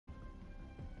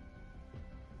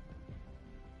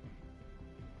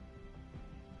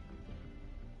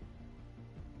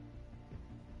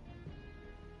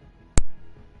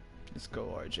Let's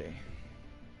go, RJ.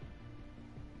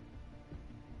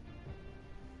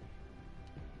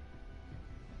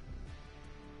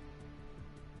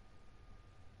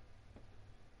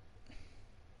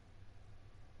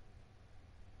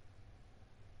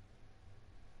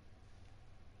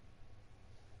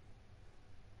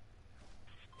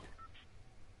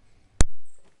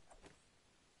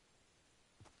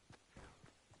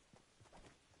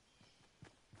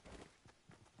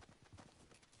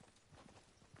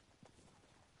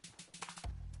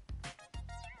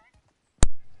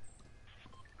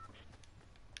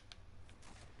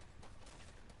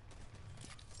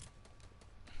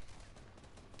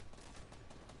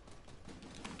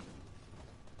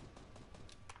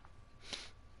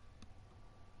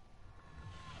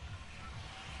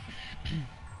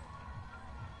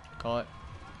 Call it.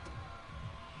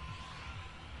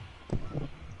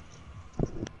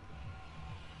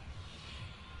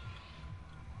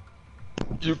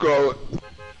 You call it.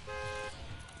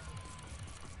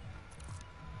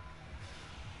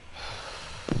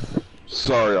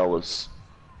 Sorry, I was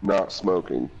not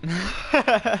smoking.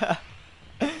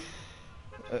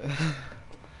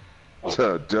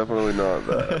 Definitely not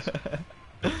that.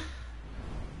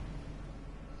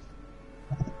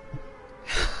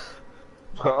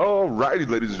 Alrighty,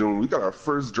 ladies and gentlemen, we got our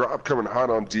first drop coming hot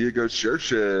on Diego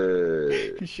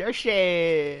Cherche.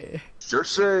 Cherche.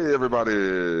 Cherche, everybody.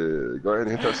 Go ahead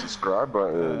and hit that subscribe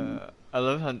button. I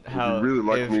love how if you really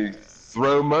like me,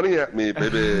 throw money at me,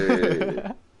 baby.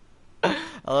 I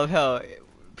love how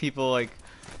people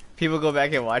go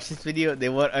back and watch this video, they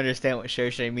won't understand what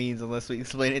Cherche means unless we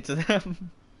explain it to them.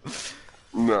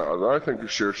 No, I think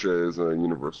Cherche is a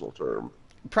universal term.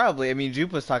 Probably. I mean,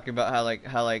 Jupe was talking about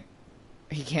how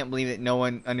he can't believe that no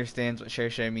one understands what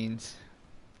Cherche means.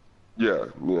 Yeah.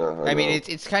 I mean,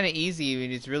 it's kind of easy. I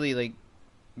mean, it's really like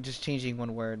just changing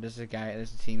one word. There's a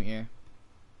team here.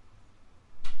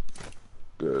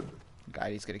 Good.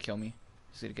 God, he's gonna kill me.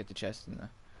 He's gonna get the chest and the.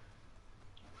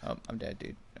 Oh, I'm dead,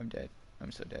 dude. I'm dead.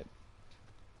 I'm so dead.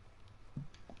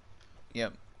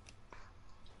 Yep.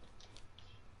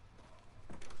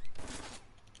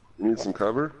 You need some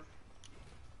cover?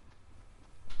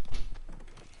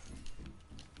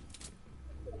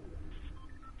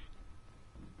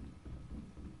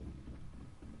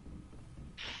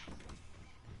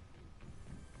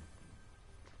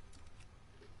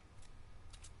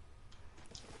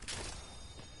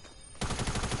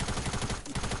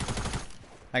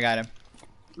 I got him.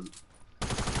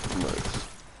 Nice.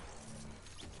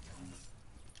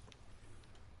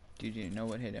 Dude, you know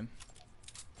what hit him?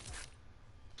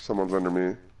 Someone's under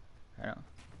me. I know.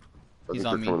 I He's think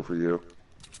on they're me. coming for you.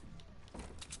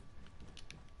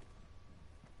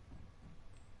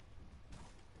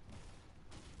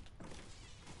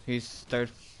 He's third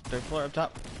floor up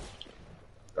top.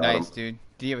 Got Nice, him. dude.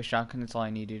 Do you have a shotgun? That's all I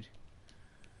need, dude.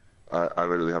 I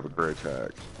literally have a gray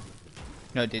tag.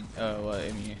 No, did well, I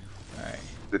mean, all right.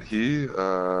 Did he?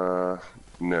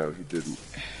 No, he didn't.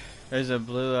 There's a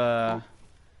blue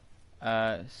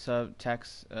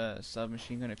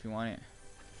submachine gun if you want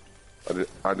it.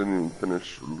 I didn't even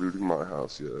finish looting my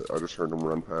house yet. I just heard him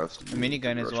run past. A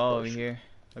minigun as well over here.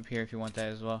 Up here if you want that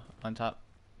as well. On top.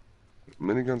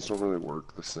 Miniguns don't really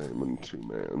work the same in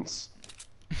two-mans.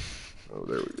 Oh,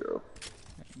 there we go.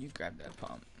 You grab that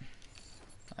pump.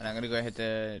 And I'm gonna go hit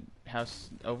the house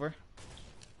over.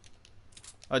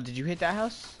 Oh, did you hit that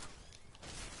house?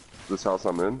 This house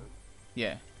I'm in?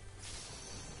 Yeah.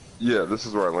 Yeah, this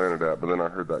is where I landed at, but then I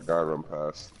heard that guy run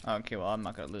past. Oh, okay, well, I'm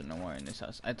not gonna loot no more in this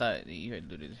house. I thought that you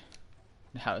had looted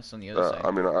the house on the other side.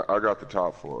 I mean, I got the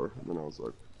top floor, and then I was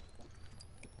like...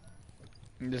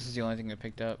 This is the only thing I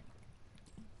picked up.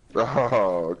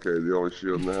 Oh, okay, the only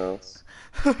shield in the house.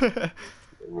 And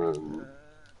then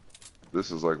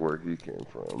this is like where he came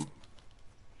from.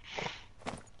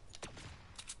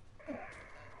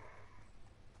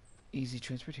 Easy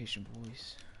transportation,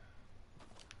 boys.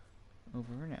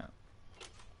 Over and out.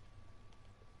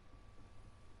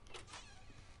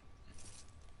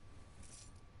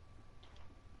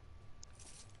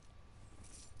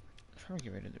 I'm trying to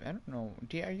get rid of it. I don't know.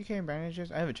 Are you carrying bandages?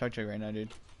 I have a chug right now, dude.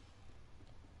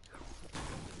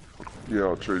 Yeah,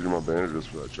 I'll trade you my bandages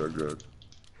for that chug jug.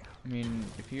 I mean,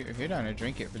 if you're down to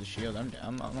drink it for the shield,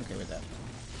 I'm okay with that.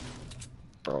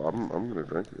 Oh, I'm gonna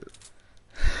drink it.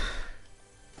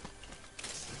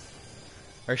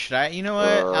 Or should I? You know what?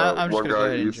 I'm just one gonna go guy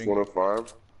ahead and east drink.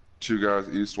 105, two guys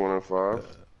east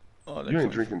 105. Oh, You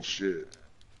ain't drinking shit.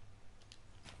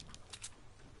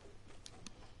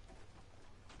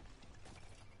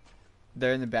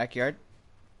 They're in the backyard.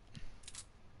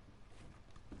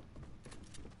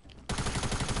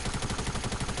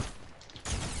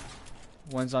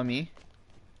 One's on me.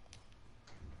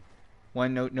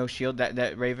 One no shield.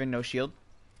 That Raven no shield.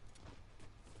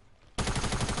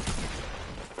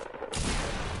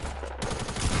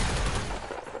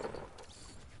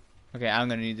 Okay, I'm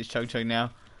gonna need this chug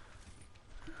now.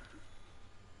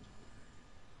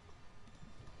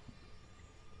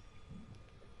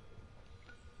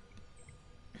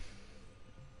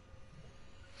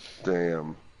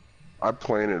 Damn. I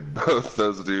planted both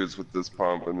those dudes with this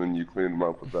pump, and then you cleaned them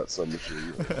up with that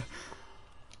submachine gun.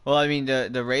 Well, I mean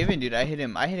the Raven dude, I hit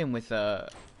him with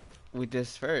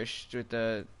this first, with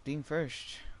the thing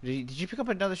first. Did you pick up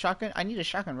another shotgun? I need a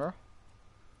shotgun, bro.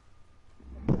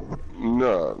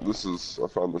 No, I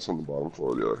found this on the bottom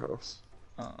floor of the other house.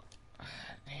 Oh,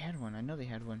 they had one. I know they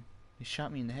had one. They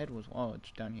shot me in the head. Oh, it's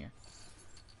down here.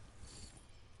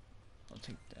 I'll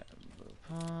take that blue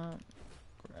pump.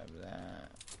 Grab that.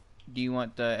 Do you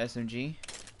want the SMG?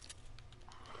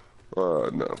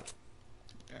 No.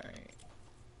 Alright.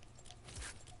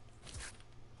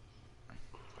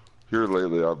 Here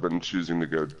lately, I've been choosing to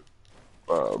go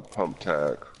pump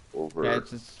tac over Yeah,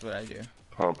 that's what I do.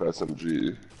 pump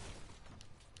SMG.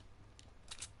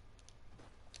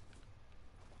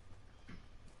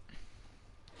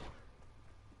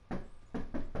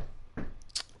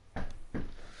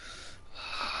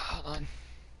 Hold on.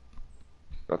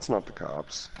 That's not the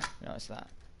cops. No, it's not.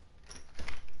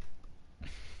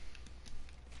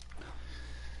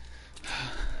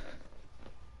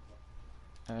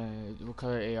 What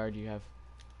color AR do you have?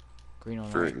 Green or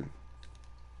white? Green.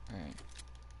 Alright.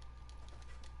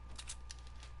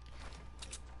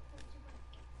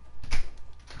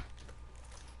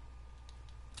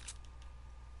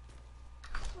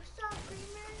 What's up,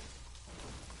 Creamer?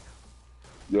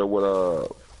 Yeah, what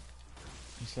up?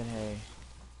 He said, hey.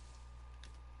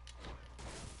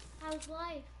 How's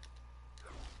life?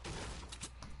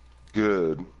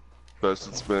 Good. Best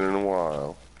it's been in a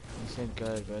while. He said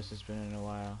good, but it's been in a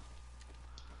while.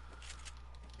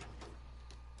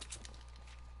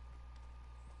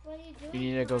 What are you doing? You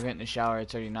need to go get in the shower at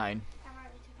 39. I'm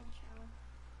already taking a shower.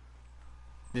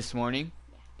 This morning?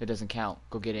 Yeah. That doesn't count.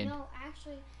 Go get in. No,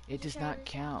 actually. It I does showered not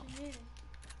this count. afternoon.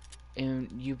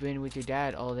 And you've been with your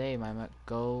dad all day, Mama.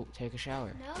 Go take a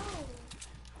shower. No.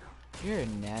 You're a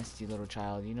nasty little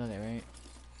child. You know that, right?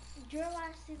 You're a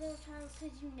nasty little child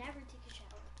because you never take a shower.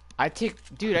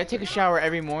 Dude, I take a shower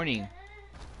every morning.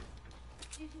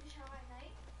 Do you take a shower at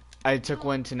night? I took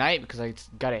one tonight because I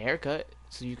got a haircut,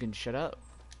 so you can shut up.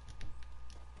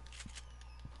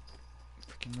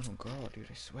 Freaking little girl, dude,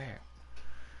 I swear.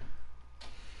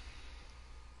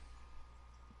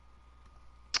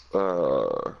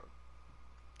 Do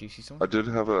you see someone? I did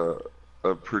have a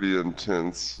pretty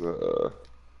intense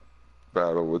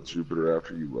battle with Jupiter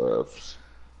after you left.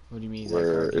 What do you mean?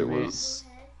 Where like it argument? was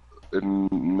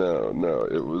no,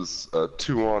 it was a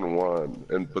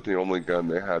 2-on-1, but the only gun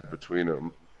they had between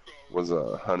them was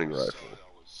a hunting rifle,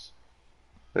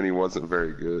 and he wasn't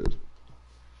very good.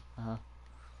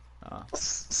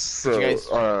 So Did you guys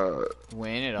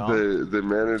win it all? they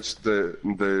managed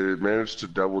to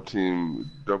double team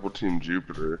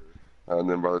Jupiter, and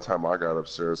then by the time I got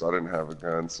upstairs, I didn't have a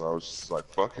gun, so I was just like,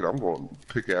 fuck it, I'm going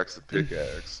pickaxe to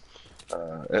pickaxe.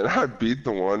 And I beat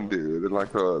the one dude, and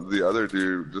like the other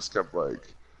dude just kept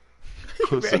like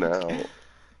pussing out, You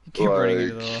keep running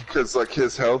into the wall. because like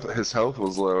his health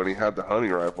was low, and he had the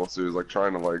hunting rifle, so he was like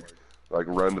trying to like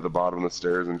run to the bottom of the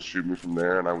stairs and shoot me from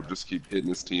there, and I would just keep hitting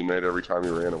his teammate every time he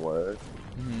ran away.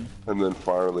 And then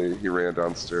finally he ran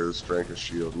downstairs, drank a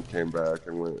shield, and came back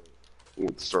and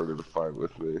started to fight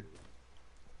with me.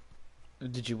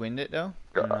 Did you win it though?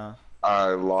 Yeah. Or no? I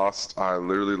lost. I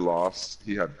literally lost.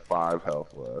 He had 5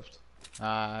 health left.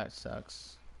 Ah, it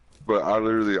sucks. But I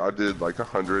did like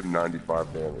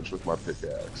 195 damage with my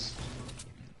pickaxe.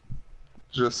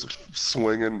 Just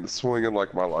swinging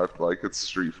like my life, like it's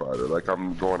Street Fighter. Like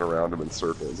I'm going around him in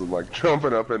circles and like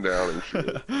jumping up and down and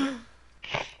shit. Are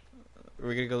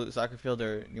we gonna go loot soccer field,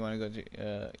 or you want to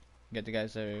go get the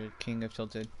guys that are king of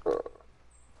tilted?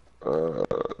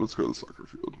 Let's go to the soccer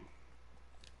field.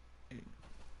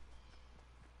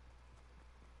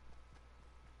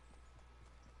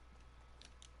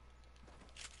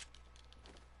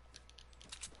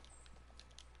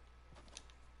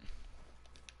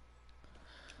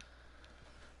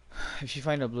 If you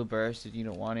find a blue burst and you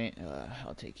don't want it,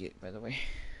 I'll take it, by the way.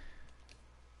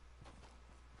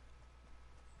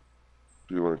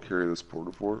 Do you want to carry this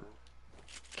porta fort?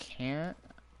 Can't.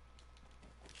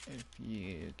 If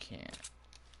you can't.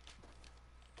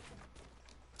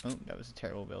 Oh, that was a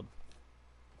terrible build.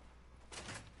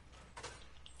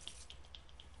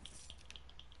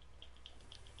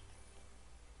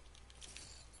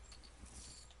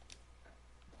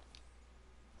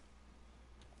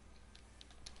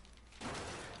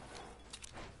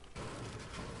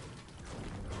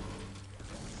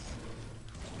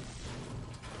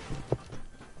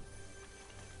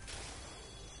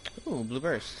 Ooh, blue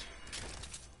burst.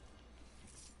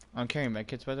 I'm carrying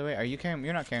medkits, by the way. Are you carrying?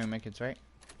 You're not carrying medkits, right?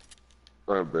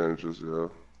 I have bandages, yeah.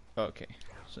 Oh, okay.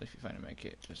 So if you find a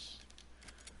medkit, just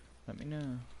let me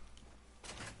know.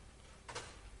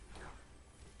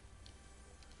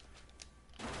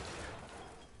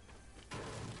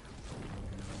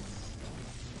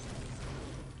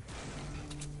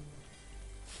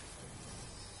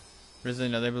 There's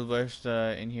another blue burst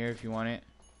in here if you want it.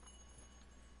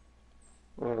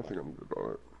 Well, I think I'm good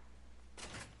on it.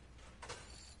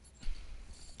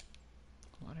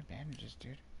 A lot of bandages,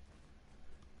 dude.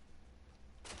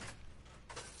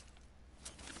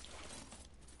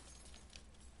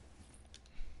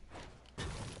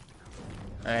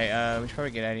 Alright, we should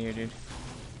probably get out of here, dude.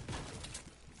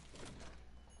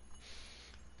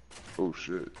 Oh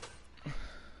shit.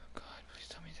 God, please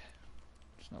tell me that.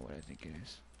 It's not what I think it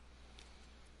is.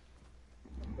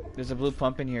 There's a blue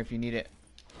pump in here if you need it.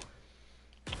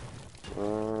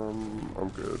 I'm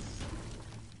good.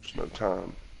 Just no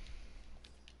time.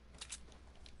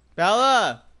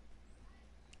 Bella!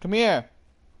 Come here!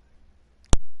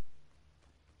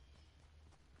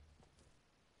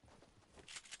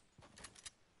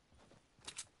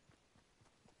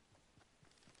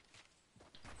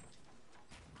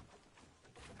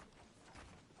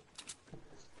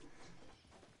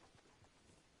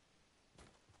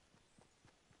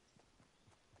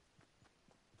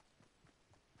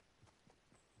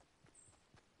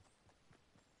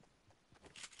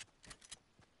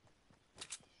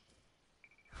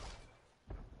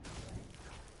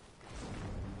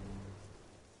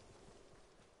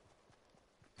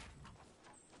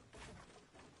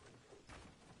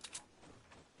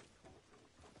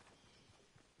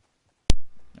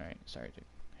 Alright, sorry dude.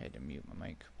 I had to mute my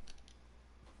mic.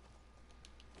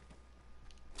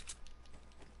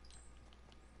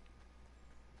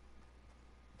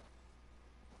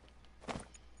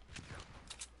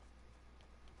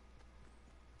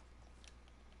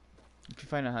 If you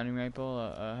find a hunting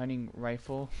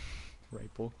rifle,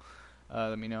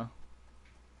 let me know.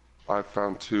 I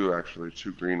found two actually,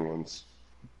 two green ones.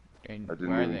 And I didn't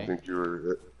where are even they? think you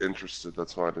were interested,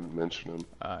 that's why I didn't mention them.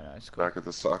 Oh, no, it's cool. Back at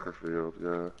the soccer field,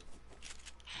 yeah.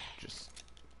 Just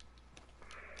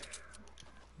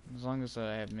as long as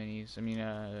I have minis. I mean,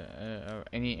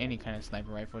 any kind of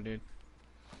sniper rifle, dude.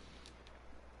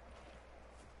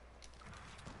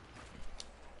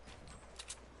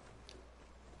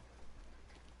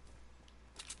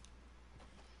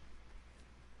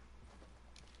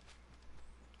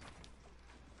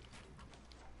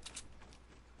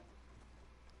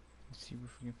 Let's see if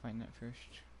we can find that first.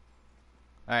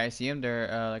 Alright, I see them. They're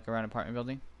like around apartment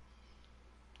building.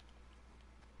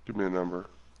 Give me a number.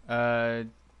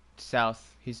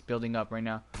 South. He's building up right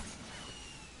now.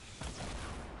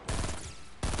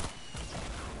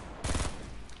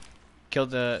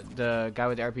 Killed the guy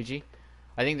with the RPG.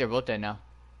 I think they're both dead now.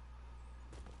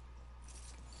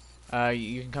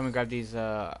 You can come and grab these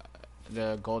the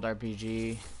gold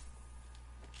RPG.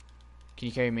 Can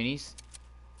you carry minis?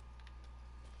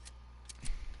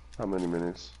 How many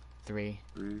minis? 3.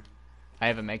 3? I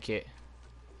have a med kit.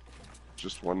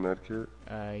 Just one med kit?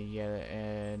 Yeah,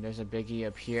 and there's a biggie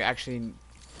up here. Actually,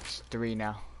 it's 3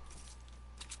 now.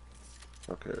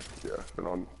 Okay, yeah, then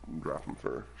I'll drop them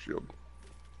for shield.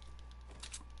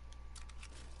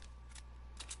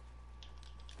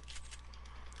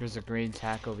 There's a green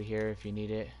tack over here if you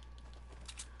need it.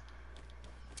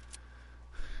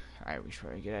 Alright, we should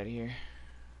probably get out of here.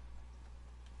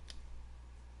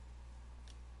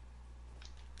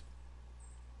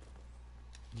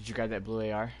 Did you grab that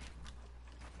blue AR?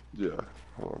 Yeah,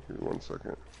 hold on, give me 1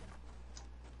 second.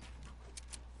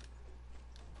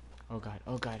 Oh god,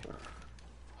 oh god.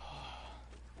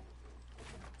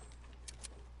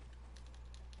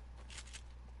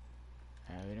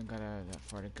 We don't got that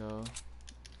far to go.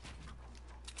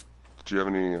 Do you have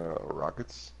any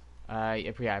rockets?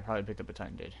 Yeah, I probably picked up a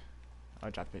ton, dude.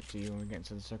 I'll drop it to you when we get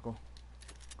into the circle.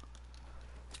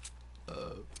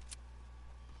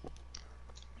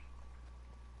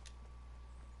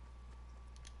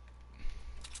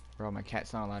 Bro, my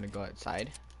cat's not allowed to go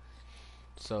outside.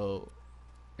 So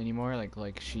anymore,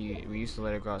 we used to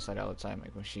let her go outside all the time.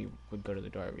 Like when she would go to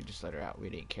the door, we just let her out. We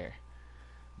didn't care.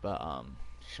 But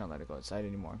she's not allowed to go outside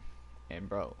anymore. And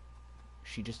bro,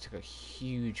 she just took a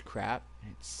huge crap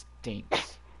and it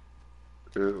stinks.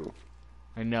 Ew.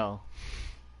 I know.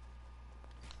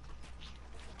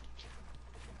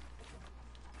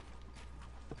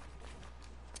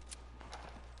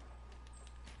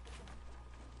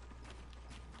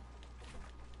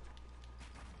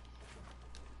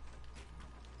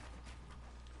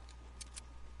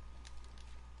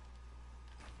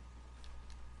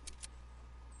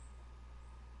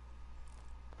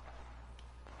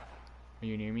 Are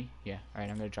you near me? Yeah.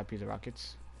 Alright, I'm gonna drop you the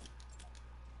rockets.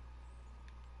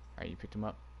 Alright, you picked them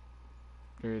up.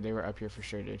 They were up here for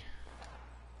sure, dude.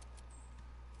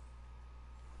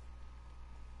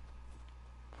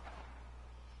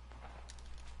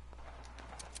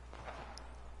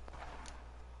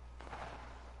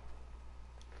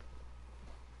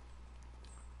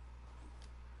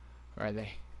 Where are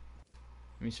they?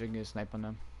 Let me see if I can get a snipe on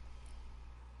them.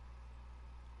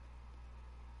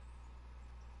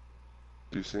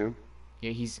 Do you see him?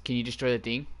 Yeah, can you destroy the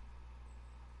thing?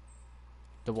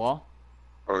 The wall?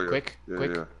 Oh yeah. Quick, Yeah,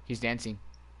 quick. yeah. He's dancing.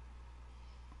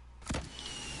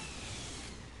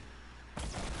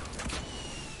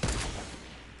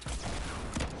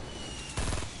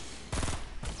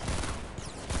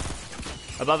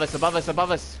 Above us, above us,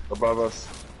 above us. Above us.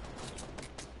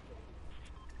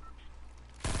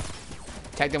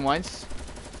 Tagged him once.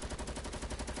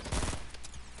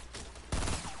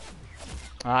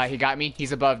 He got me.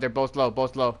 He's above. They're both low,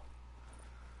 both low.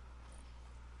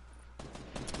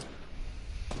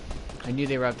 I knew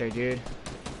they were up there, dude.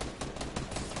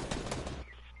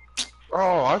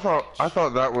 Oh, I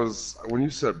thought that was when you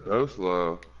said both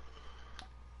low.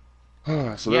 So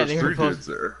Yeah, there's they were three both. dudes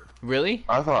there. Really?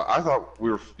 I thought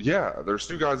we were, yeah, there's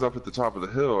two guys up at the top of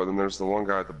the hill, and then there's the one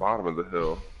guy at the bottom of the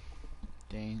hill.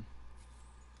 Dang.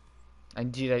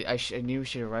 Dude, I knew we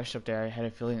should have rushed up there. I had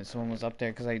a feeling that someone was up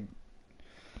there because I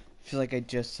feel like I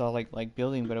just saw like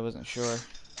building, but I wasn't sure.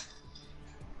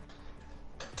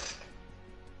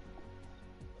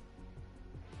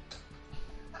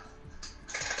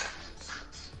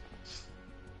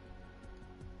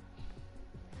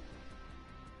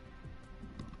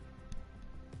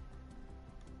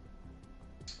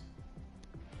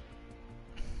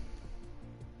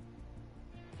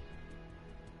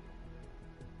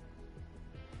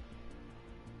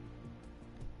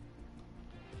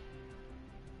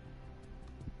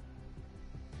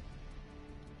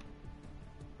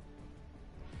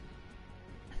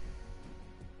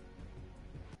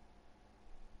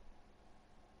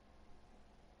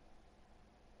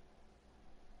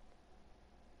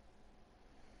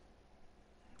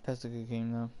 That's a good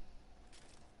game though.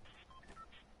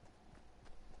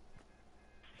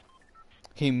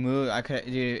 He moved. I could,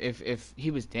 dude. If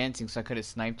he was dancing, so I could have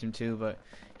sniped him too, but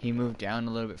he moved down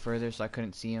a little bit further, so I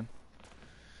couldn't see him.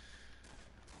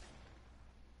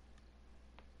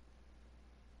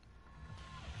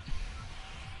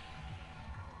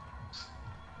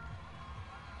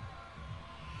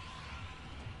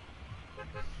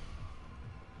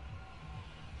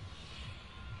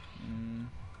 Mm.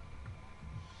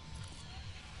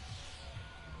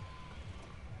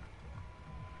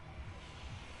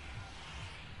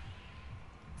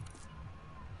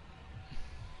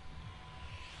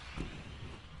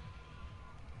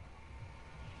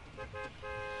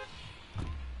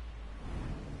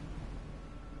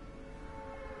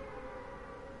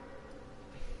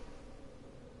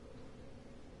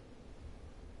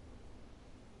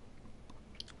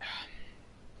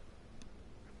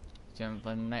 Do you have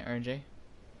fun tonight, RJ?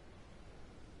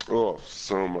 Oh,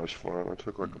 so much fun. I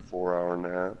took like a 4-hour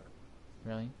nap.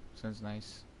 Really? Sounds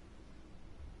nice.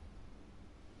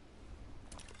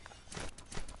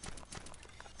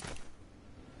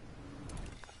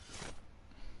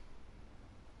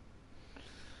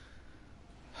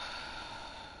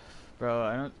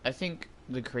 Bro, I think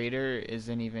the creator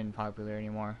isn't even popular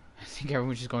anymore. I think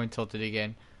everyone's just going tilted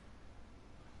again.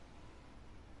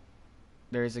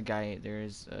 There is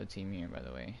a team here, by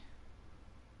the way.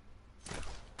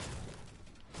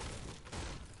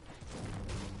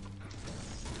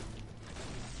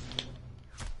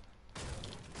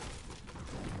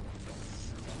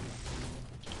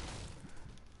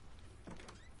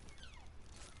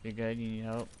 You good? You need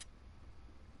help?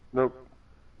 Nope.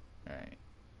 Alright.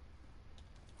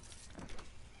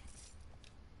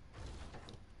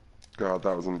 God,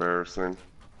 that was embarrassing.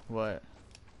 What?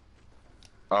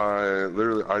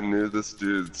 I knew this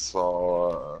dude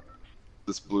saw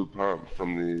this blue pump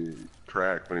from the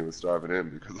track when he was driving in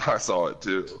because I saw it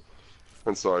too.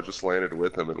 And so I just landed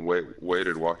with him and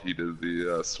waited while he did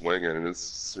the swinging, and as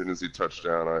soon as he touched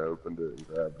down, I opened it and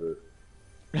grabbed it.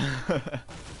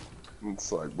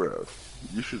 It's like, bro,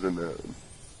 you should have known.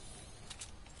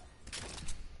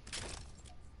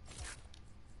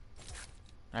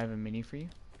 I have a mini for you.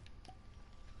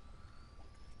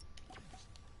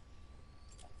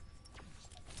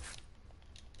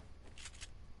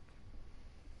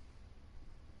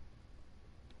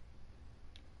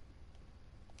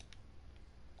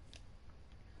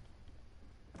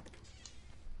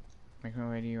 Making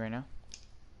my way to you right now.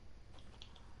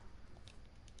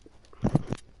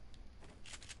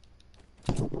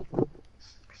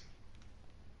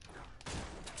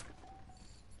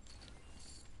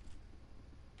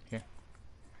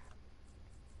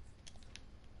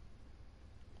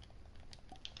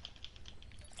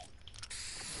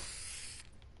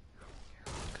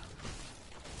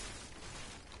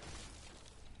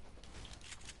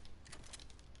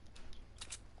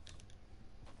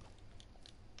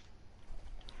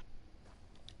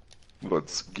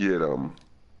 Let's get them.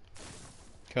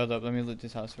 Hold up, let me loot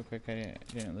this house real quick. I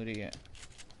didn't loot it yet.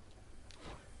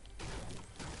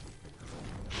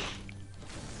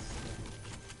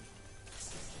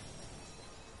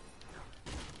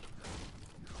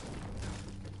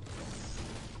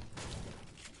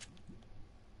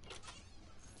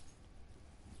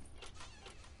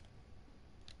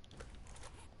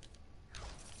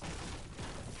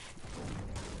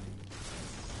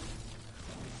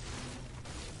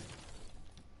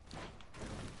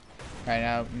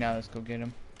 Alright, now let's go get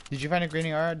him. Did you find a green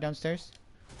AR downstairs?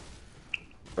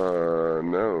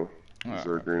 No. Is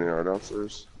there a green AR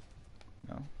downstairs?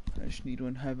 No. I just need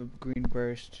one. Have a green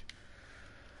burst.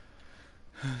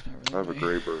 Not I have a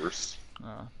really. gray burst.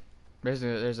 There's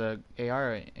a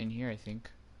AR in here, I think.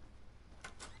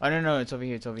 Oh no, it's over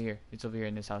here. It's over here. It's over here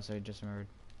in this house. I just remembered.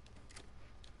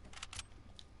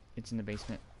 It's in the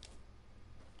basement.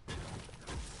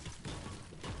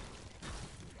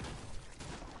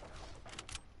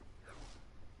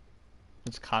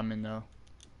 It's common though.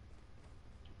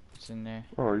 It's in there.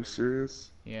 Oh, are you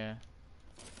serious? Yeah.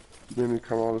 You made me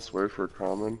come all this way for a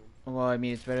common? Well, I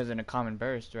mean, it's better than a common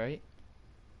burst, right?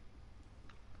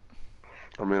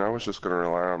 I mean, I was just gonna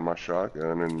rely on my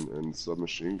shotgun and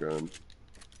submachine gun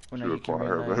Well, now to you can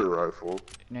acquire a better rifle.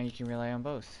 Now you can rely on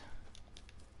both.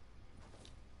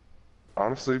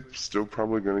 Honestly, still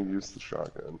probably gonna use the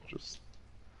shotgun. Just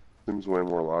seems way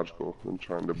more logical than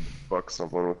trying to buck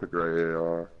someone with a gray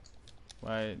AR.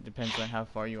 Well, it depends on how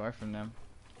far you are from them.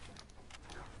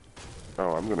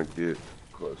 Oh, I'm gonna get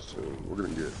close to him. We're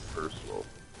gonna get personal.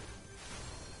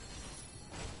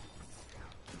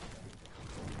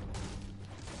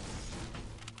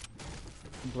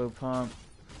 Blue pump.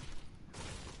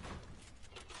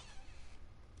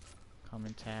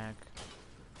 Common tack.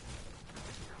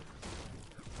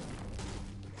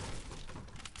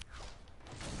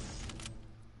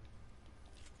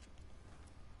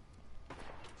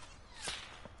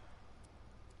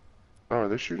 Oh, are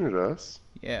they shooting at us?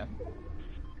 Yeah.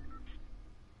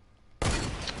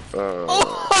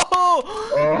 Oh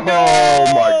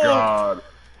No! my god.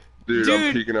 Dude, I'm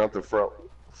Dude. peeking out the front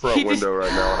He window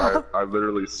right now, and just- I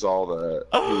literally saw that.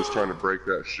 He was trying to break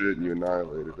that shit, and you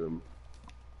annihilated him.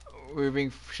 We were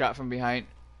being shot from behind.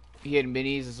 He had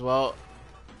minis as well.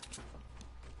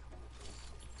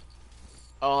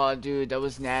 Oh, dude, that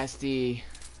was nasty.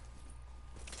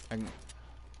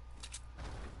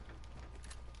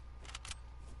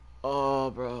 Oh,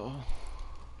 bro.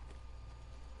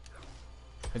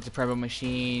 It's a Primo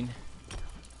machine.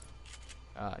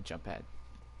 Jump pad.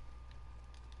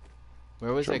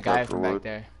 Where was that Jump guy pad for from back wood.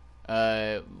 there?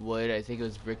 Wood. I think it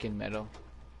was brick and metal.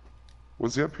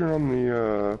 Was he up here on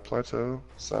the plateau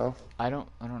south? I don't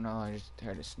know. I just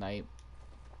heard a snipe.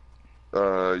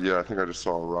 Yeah, I think I just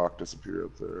saw a rock disappear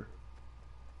up there.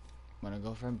 Wanna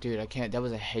go for him, dude? I can't. That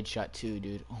was a headshot too,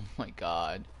 dude. Oh my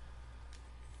god.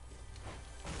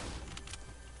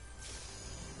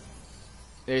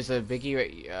 There's a biggie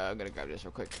right. I'm gonna grab this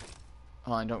real quick.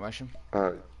 Hold on, don't rush him.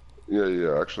 Yeah,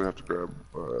 I actually have to grab,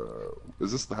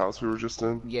 is this the house we were just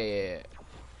in? Yeah.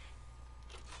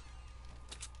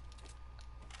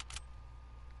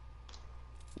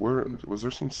 Where, was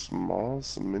there some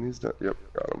minis down? Yep,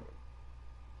 got them.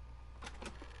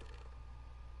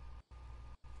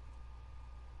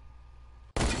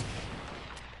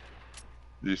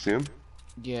 Do you see him?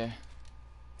 Yeah.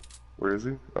 Where is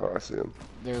he? Oh, I see him.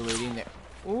 They're waiting there.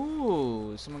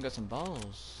 Ooh, someone got some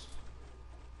balls.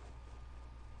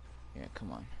 Yeah,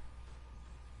 come on.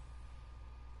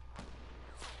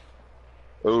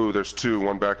 Oh, there's two.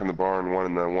 One back in the barn, one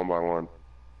in the 1x1.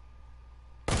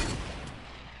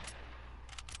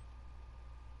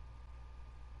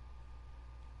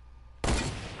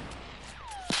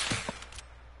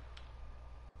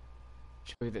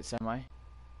 Should we pick up that semi?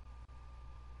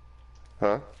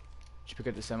 Huh? Should we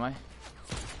pick up the semi?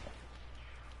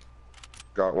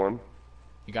 Got one.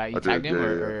 You I tagged did, him yeah.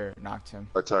 or knocked him?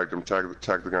 I tagged him. Tagged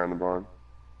the guy in the barn.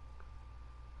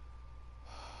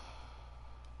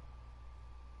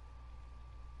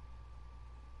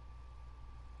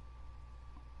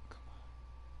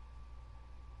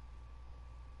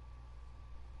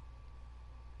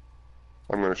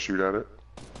 I'm gonna shoot at it.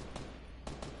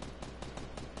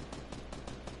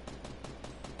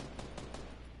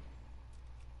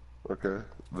 Okay,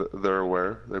 they're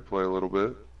aware. They play a little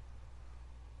bit.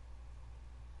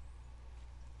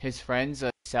 His friends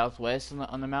southwest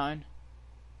on the mountain.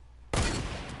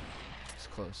 It's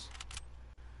close.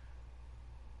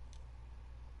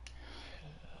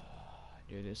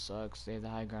 Dude, this sucks. They have the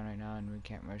high ground right now, and we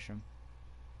can't rush them.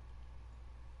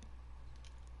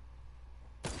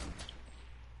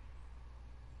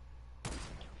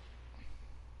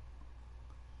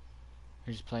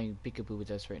 who's playing peekaboo with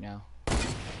us right now.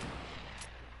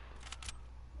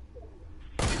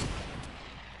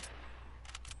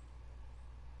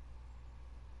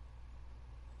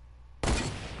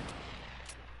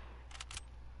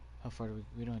 How far do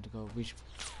we don't have to go. We should...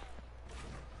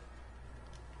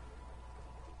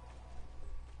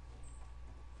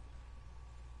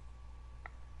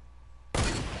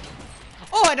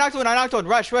 Oh, I knocked one.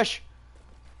 Rush.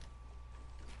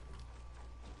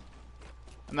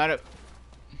 I'm out of...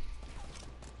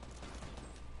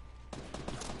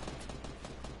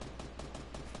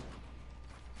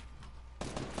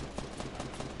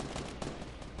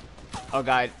 Oh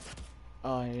god.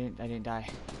 Oh, I didn't die.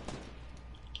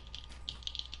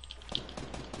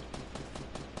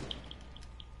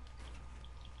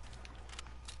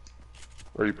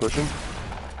 Are you pushing?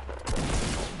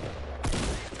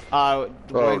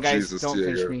 Boy, guys, Jesus, don't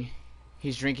finish Diego. me.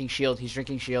 He's drinking shield.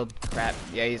 Crap.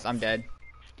 Yeah, I'm dead.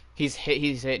 He's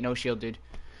hit, no shield, dude.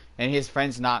 And his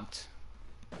friend's knocked.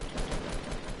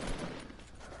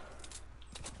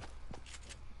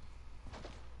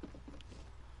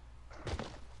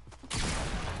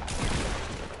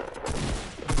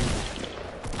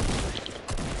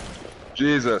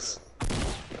 Jesus.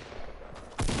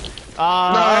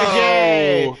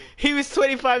 RJ! No! He was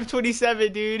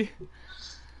 25-27, dude.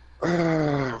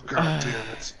 Oh, god damn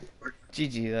it.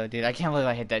 GG though, dude. I can't believe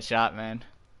I hit that shot, man.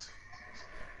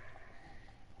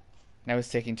 I was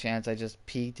taking chance. I just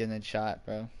peeked and then shot,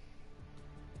 bro.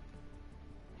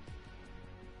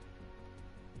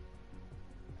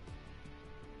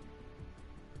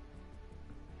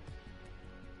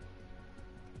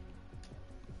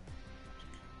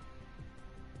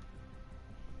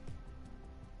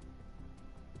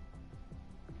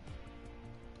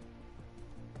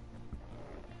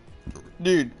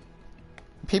 Dude,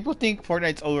 people think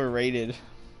Fortnite's overrated.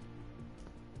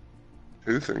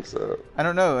 Who thinks that? I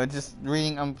don't know. I just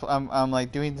reading. I'm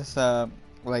like doing this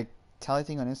like tally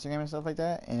thing on Instagram and stuff like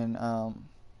that, and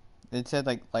it said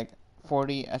like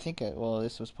 40. I think well,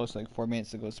 this was posted like 4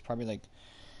 minutes ago. It's probably like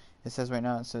it says right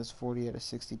now. It says 40 out of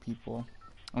 60 people.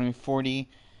 I mean 40%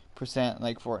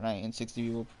 like Fortnite and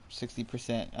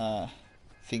 60%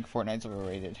 think Fortnite's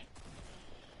overrated.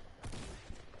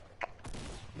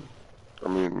 I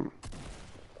mean,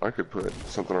 I could put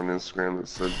something on Instagram that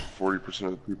said 40%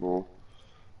 of the people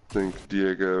think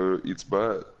Diego eats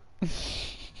butt.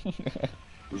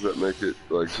 Does that make it,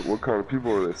 like, what kind of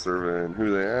people are they surveying? Who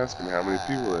are they asking? How many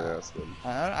people are they asking?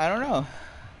 I don't know.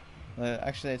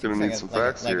 Actually, I think Gonna need it's some like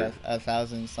facts here. a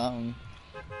thousand something.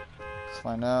 Let's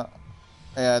find out.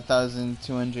 Yeah,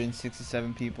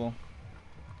 1,267 people.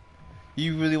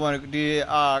 You really want to do it?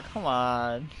 Ah, come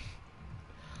on.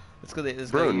 Let's go. Let's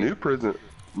Bro, go. new prison's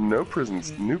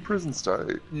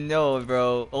tight. No,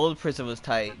 bro. Old prison was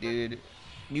tight, dude.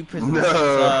 New prison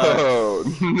No,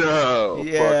 sucks. no, fuck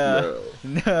Yeah.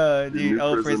 no. No, dude. New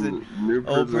Old prison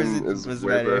prison is was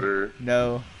way better.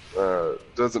 No.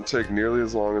 Doesn't take nearly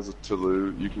as long as to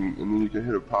loot. And then you can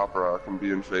hit a pop rock and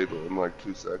be in Fable in like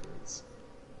 2 seconds.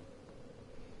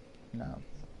 No.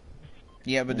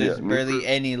 Yeah, but there's barely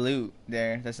any loot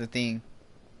there. That's the thing.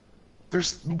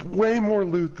 There's way more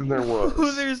loot than there was.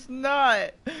 Oh, there's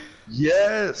not.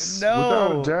 Yes,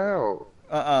 No. without a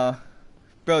doubt.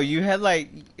 Bro, you had like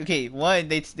okay, one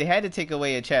they had to take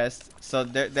away a chest, so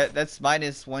that's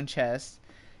minus one chest,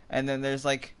 and then there's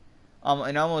like,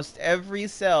 in almost every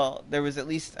cell there was at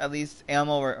least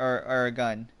ammo or a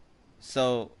gun,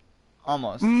 so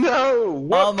almost. No,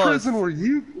 what Almost. prison were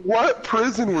you? What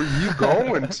prison were you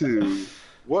going to?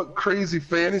 What crazy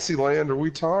fantasy land are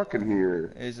we talking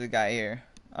here? There's a guy here.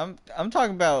 I'm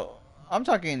talking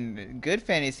good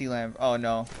fantasy land. Oh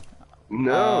no.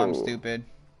 No. Oh, I'm stupid.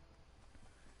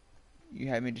 You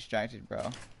had me distracted, bro.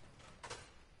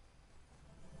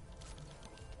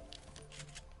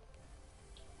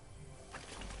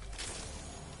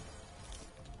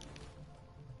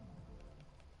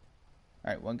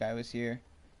 Alright, one guy was here.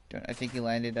 I think he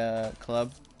landed a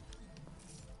club.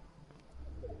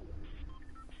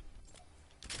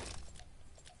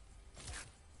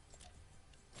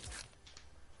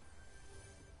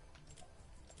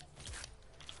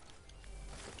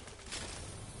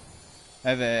 I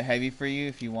have a heavy for you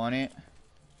if you want it.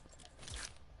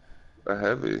 A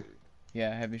heavy.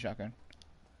 Yeah, heavy shotgun.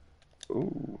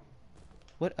 Ooh.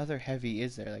 What other heavy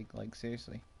is there? Like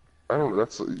seriously. I don't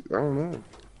know.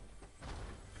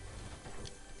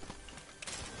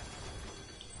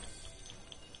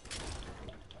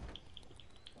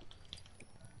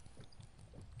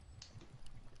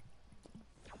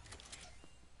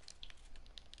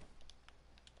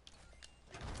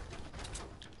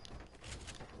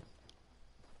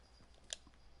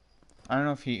 I don't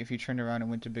know if he turned around and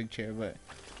went to big chair, but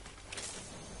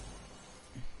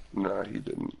Nah, he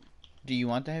didn't. do you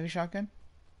want the heavy shotgun?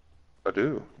 I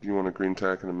do. Do you want a green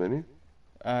tack and a mini?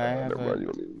 I have Never a mind. You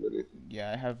don't need a mini.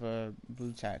 yeah, I have a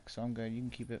blue tack, so I'm good. You can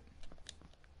keep it.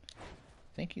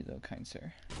 Thank you, though, kind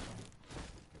sir.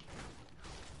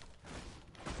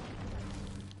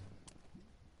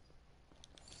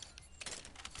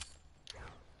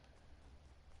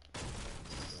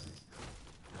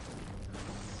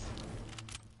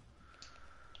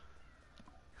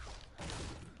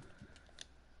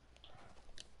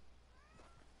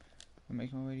 I'm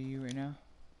making my way to you right now.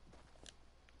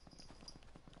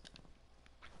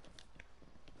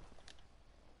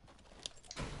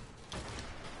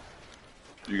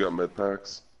 You got med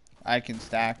packs? I can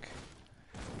stack.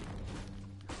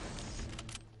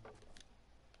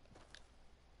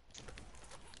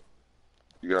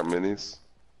 You got minis?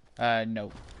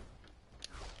 No.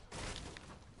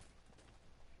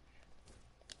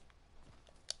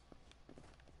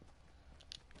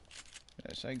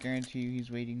 Yes, I guarantee you he's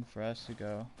waiting for us to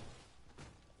go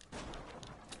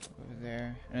over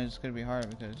there. And it's gonna be hard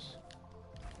because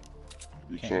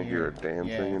You can't hear a damn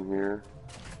thing in here.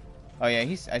 Oh yeah,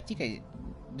 I think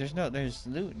there's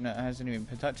loot no, hasn't even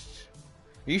been touched.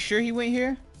 Are you sure he went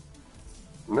here?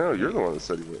 No, you're the one that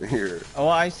said he went here. Oh,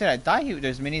 well, I said I thought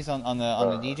there's minis on the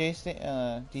DJ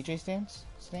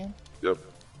stand. Yep.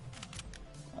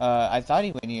 I thought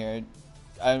he went here.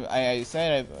 I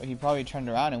said he probably turned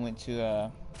around and went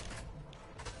to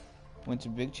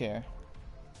big chair.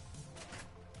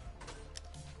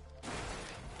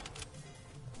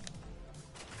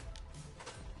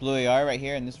 Blue AR right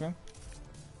here in this room.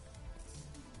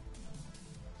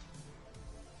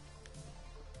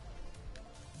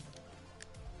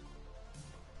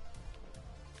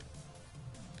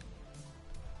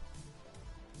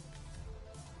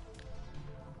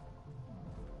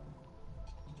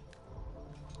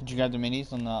 Did you grab the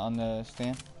minis on the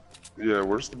stand? Yeah,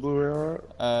 where's the blue AR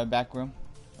at? Back room,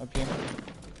 up here.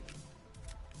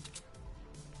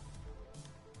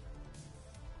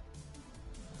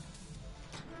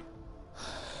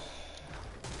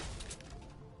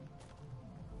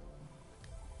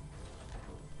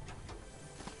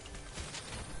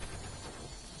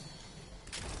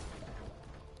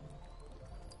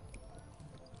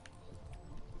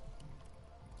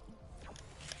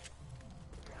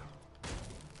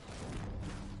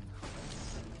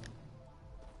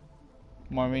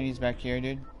 More minis back here,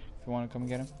 dude. If you want to come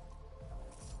get them.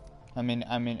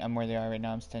 I'm where they are right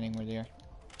now. I'm standing where they are.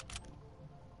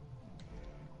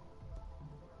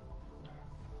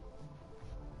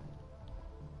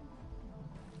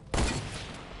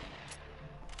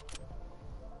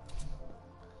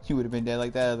 You would have been dead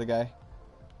like that other guy.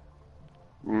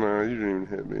 No, you didn't even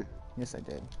hit me. Yes, I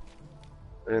did.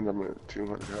 And I'm at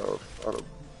 200 health. I'd have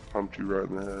pumped you right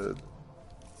in the head.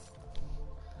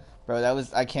 Bro,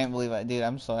 I can't believe dude,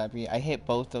 I'm so happy. I hit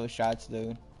both those shots,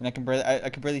 dude. And I can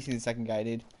barely see the second guy,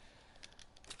 dude.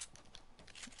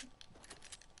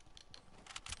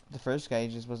 The first guy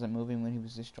just wasn't moving when he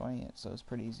was destroying it, so it's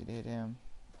pretty easy to hit him.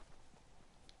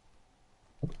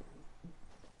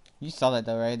 You saw that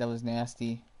though, right? That was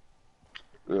nasty.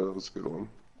 Yeah, that was a good one.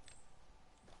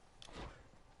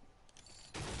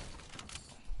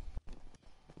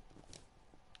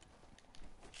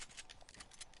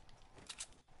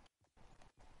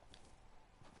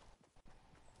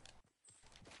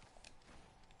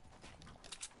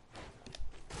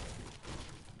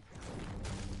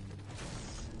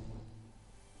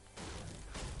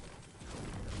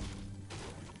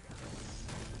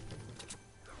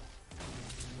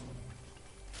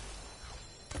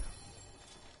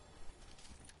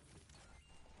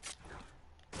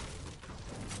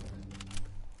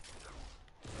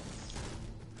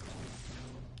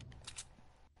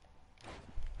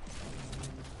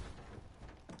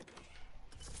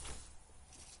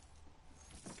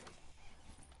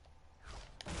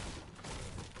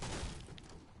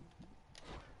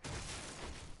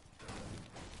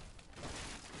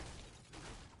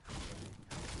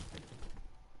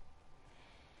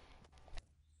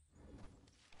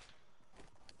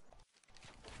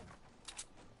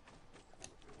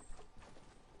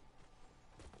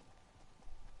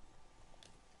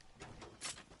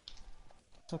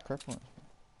 What's a purple one?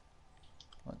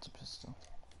 Oh, it's a pistol.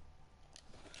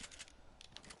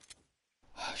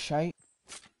 Should I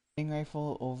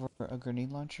rifle over a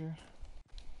grenade launcher?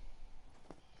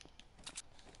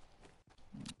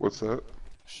 What's that?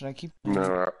 Should I keep?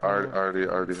 No, I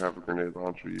already have a grenade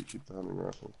launcher. You keep the hunting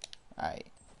rifle. Alright.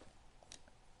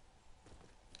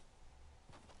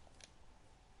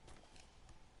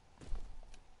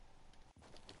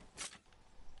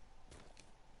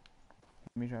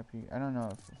 Let me drop you. I don't know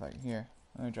if I here.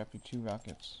 Let me drop you 2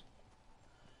 rockets.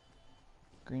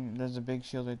 Green. There's a big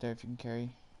shield right there if you can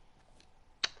carry.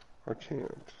 I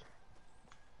can't.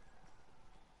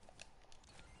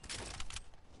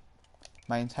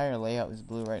 My entire layout is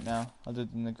blue right now, other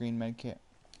than the green med kit.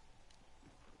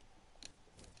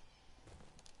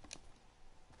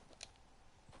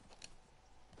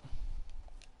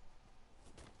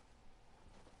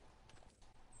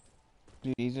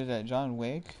 Dude, either that John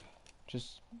Wick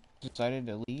just decided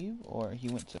to leave, or he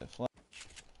went to fly.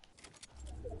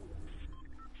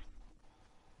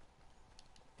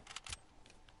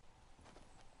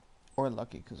 Or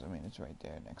lucky, because I mean, it's right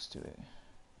there next to it.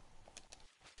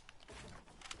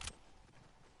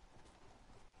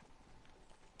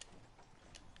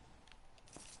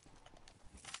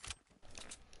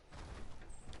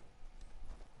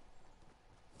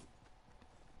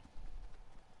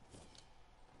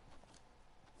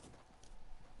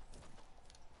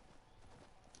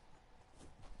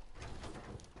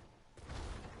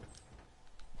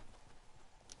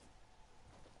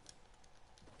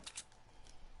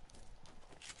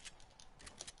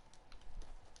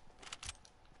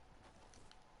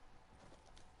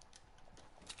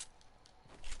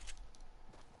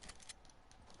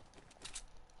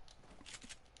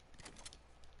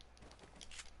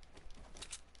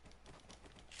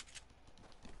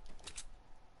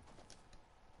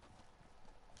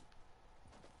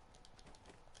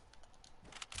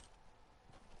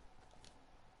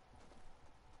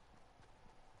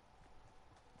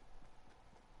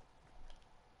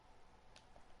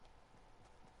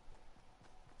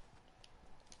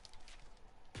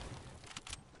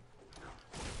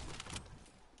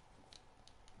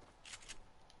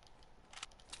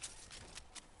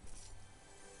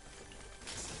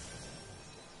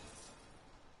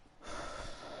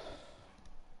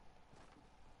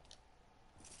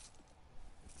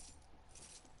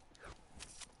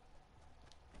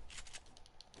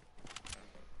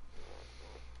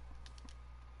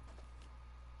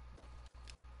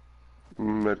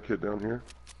 Med kit down here.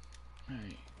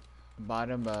 Alright.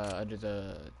 Bottom, under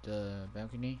the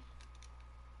balcony.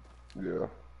 Yeah. Alright,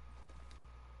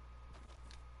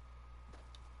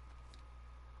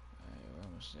 we're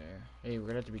almost there. Hey, we're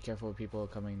gonna have to be careful with people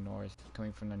coming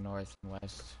from the north and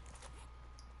west.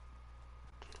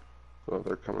 Oh,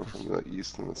 they're coming from the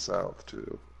east and the south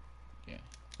too. Yeah.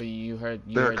 But you heard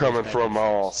They're the coming sniper from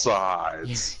all shots.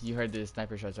 sides. You heard the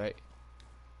sniper shots, right?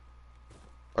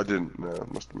 I didn't know.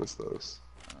 Must have missed those.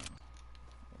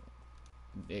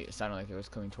 It sounded like it was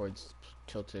coming towards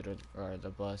Tilted or the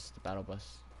bus, the battle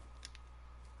bus.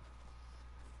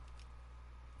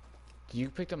 You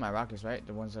picked up my rockets, right?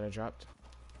 The ones that I dropped?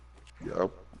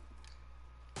 Yep.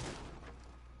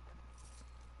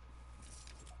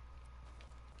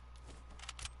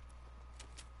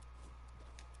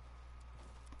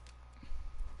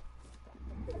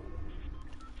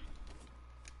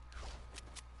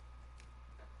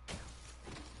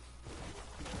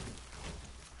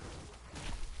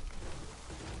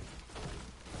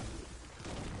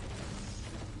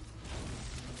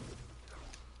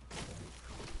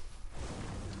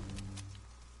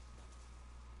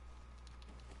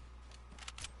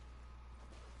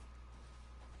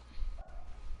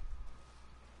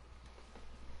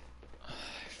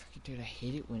 Dude, I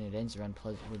hate it when it ends around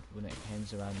when it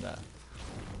ends around the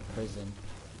prison.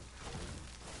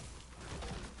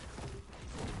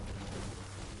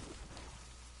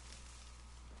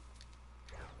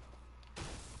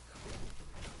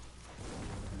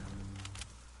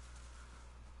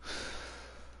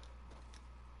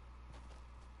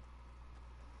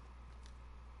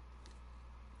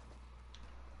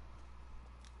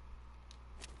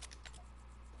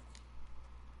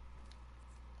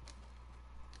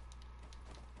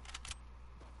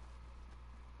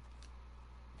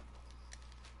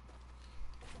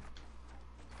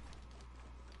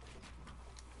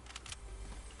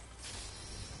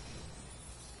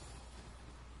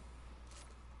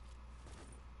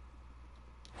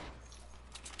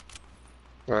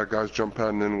 Alright, guys, jump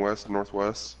padding in west,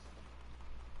 northwest.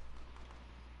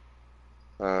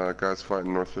 Guys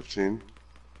fighting north 15.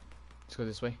 Let's go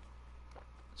this way.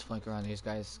 Let's flank around these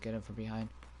guys, get them from behind.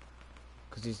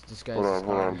 Cause this guy's Hold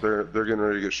on. They're getting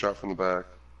ready to get shot from the back.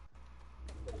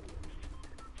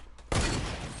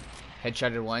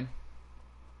 Headshotted one.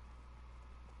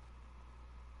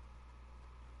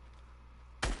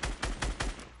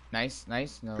 Nice.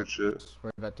 No, Good shit.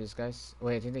 worry about these guys.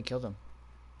 Wait, I think they killed him.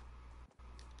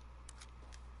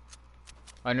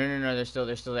 Oh no, they're still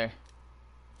there.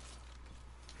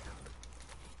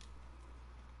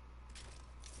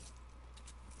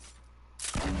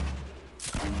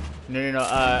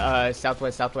 No.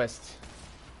 Southwest, southwest.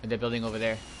 In the building over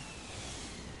there.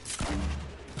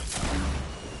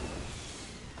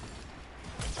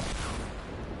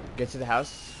 Get to the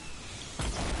house.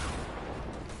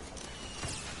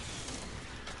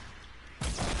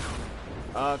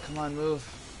 Oh, come on,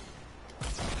 move.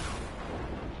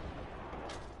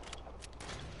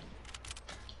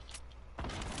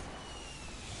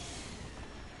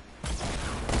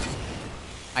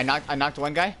 I knocked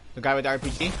one guy, the guy with the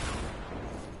RPG.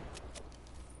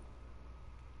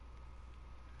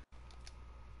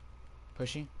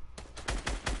 Pushing.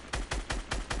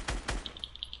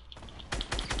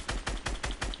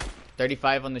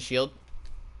 $35 on the shield.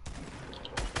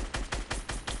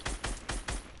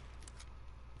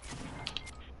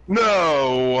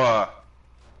 No!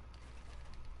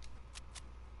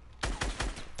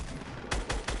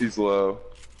 He's low.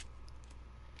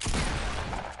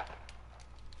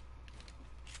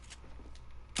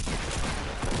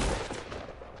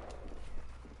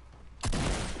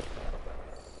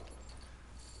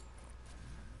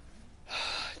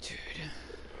 Dude.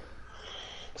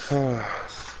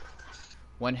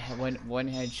 One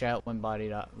headshot, one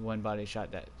body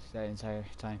shot that entire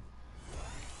time.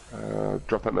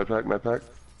 Drop that med pack.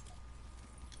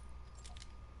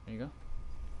 There you go.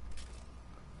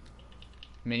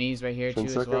 Minis right here 10 too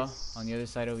seconds. as well. On the other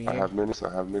side over here. I have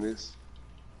minis.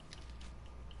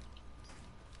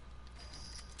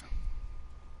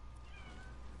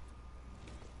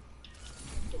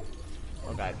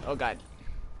 Oh god.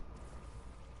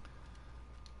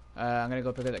 I'm gonna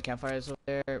go pick up that campfires over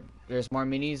there. There's more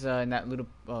minis in that little.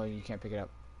 Oh, you can't pick it up.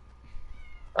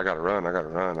 I gotta run.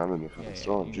 I'm in the fucking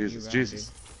storm. You Jesus. run, dude.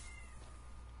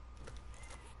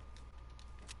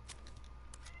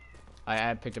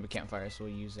 I picked up a campfire, so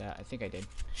we'll use that. I think I did.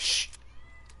 Shh.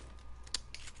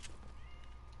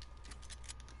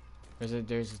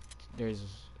 There's.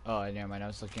 Oh, never mind. I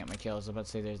was looking at my kills. I was about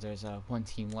to say there's one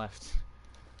team left.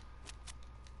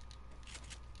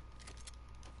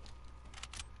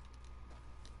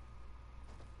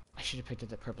 I should have picked up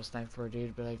that purple sniper,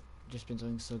 dude, but I've just been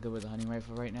doing so good with the hunting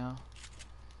rifle right now.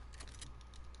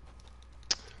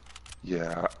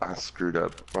 Yeah, I screwed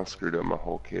up my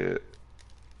whole kit.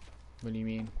 What do you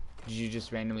mean? Did you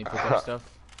just randomly pick up stuff?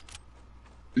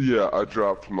 Yeah, I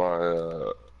dropped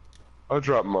my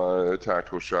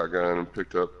tactical shotgun and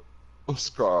picked up a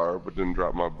SCAR, but didn't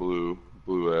drop my blue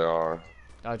AR.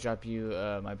 I'll drop you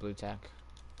my blue tack.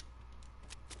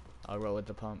 I'll roll with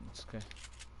the pump. It's okay.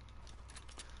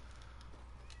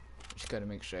 Just gotta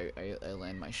make sure I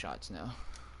land my shots now.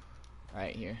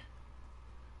 Right here.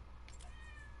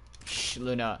 Shh,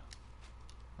 Luna.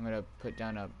 I'm gonna put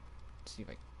down a. See if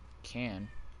I can.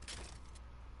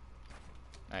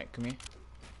 Alright, come here.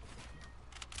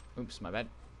 Oops, my bad.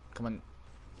 Come on.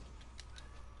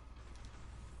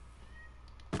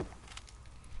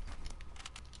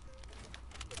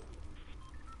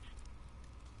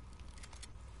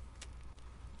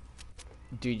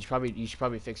 Dude, you should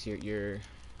probably fix your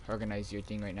organize your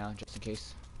thing right now, just in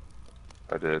case.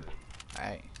 I did.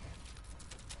 Alright.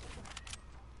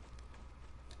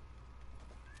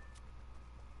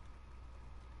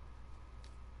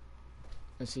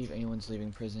 Let's see if anyone's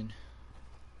leaving prison.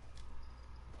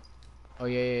 Oh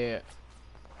yeah.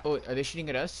 Oh, are they shooting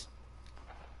at us?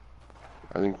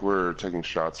 I think we're taking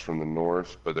shots from the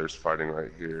north, but there's fighting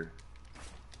right here.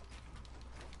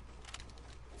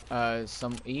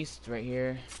 Some east right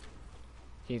here.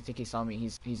 I think he saw me.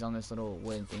 He's on this little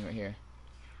wooden thing right here.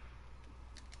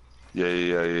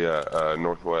 Yeah.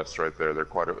 Northwest right there. They're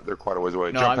quite a ways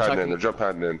away. No, Jump padding in. They're jump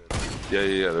padding in.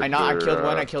 Yeah.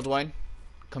 I killed one.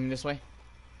 Coming this way.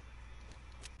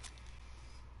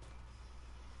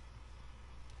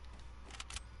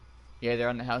 Yeah, they're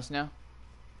on the house now.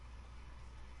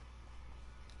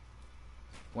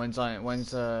 One's on one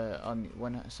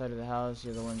side of the house, the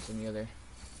other one's on the other.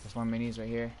 There's more minis right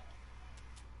here.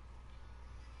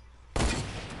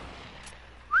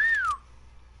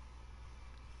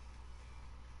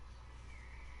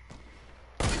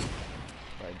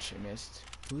 Fudge, I missed.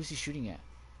 Who is he shooting at?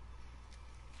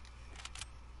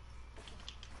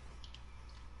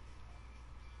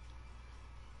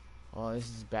 Oh, this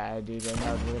is bad, dude. Right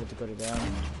now, we're gonna have to go to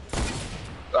down.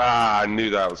 Ah, I knew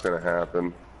that was gonna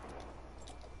happen.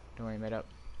 Don't worry, mate up.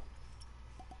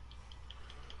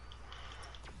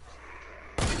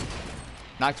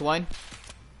 Knocked one.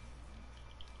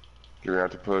 You're gonna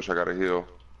have to push. I gotta heal.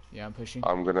 Yeah, I'm pushing.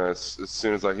 I'm gonna, as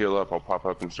soon as I heal up, I'll pop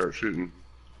up and start shooting.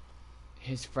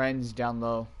 His friend's down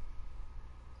low.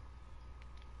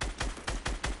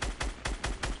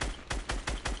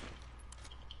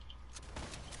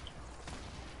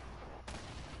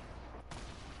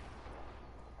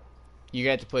 You're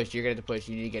gonna have to push. You're gonna have to push.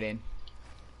 You need to get in.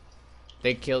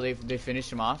 They killed. They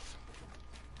finished him off.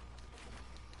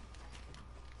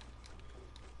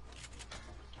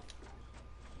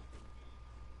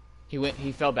 He went.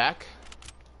 He fell back.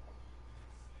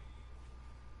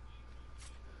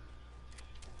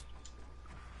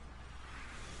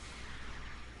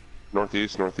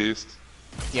 Northeast, northeast.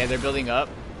 Yeah, they're building up.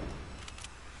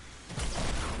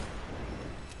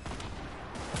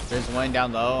 There's one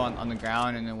down low on the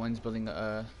ground, and then one's building.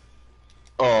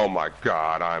 Oh my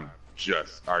god,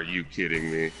 are you kidding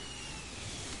me?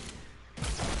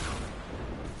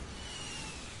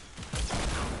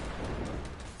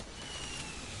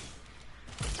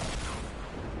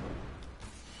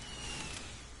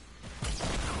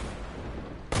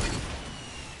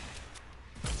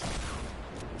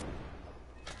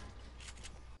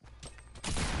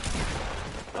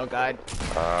 Oh god.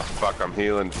 Fuck, I'm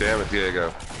healing. Damn it,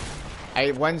 Diego.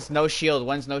 One's no shield.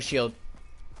 One's no shield.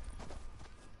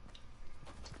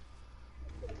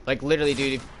 Like literally,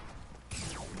 dude.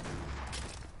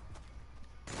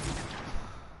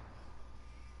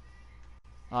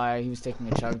 He was taking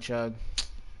a chug.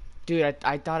 Dude,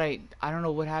 I thought I don't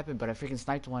know what happened, but I freaking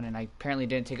sniped one and I apparently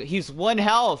didn't take it. He's 1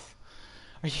 health.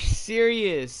 Are you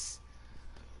serious?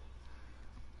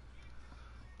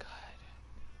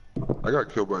 God. I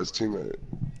got killed by his teammate.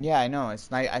 Yeah, I know. I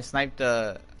sniped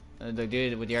the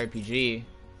dude with the RPG.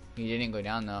 He didn't go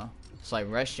down though. So I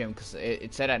rushed him because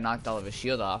it said I knocked all of his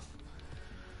shield off.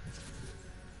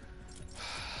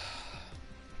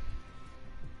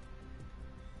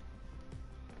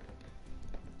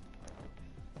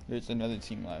 There's another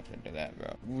team left after that,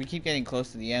 bro. We keep getting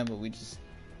close to the end, but we just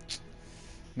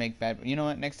make bad. You know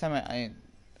what? Next time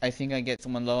I think I get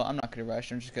someone low, I'm not gonna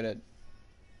rush. I'm just gonna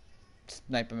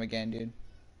snipe him again, dude.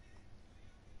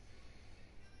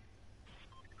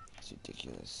 It's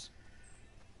ridiculous.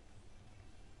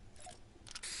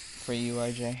 For you,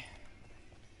 RJ.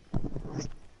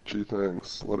 Gee,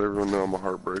 thanks. Let everyone know I'm a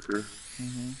heartbreaker.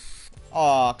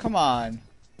 Aw, come on.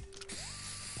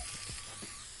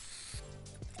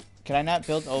 Can I not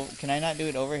build? Can I not do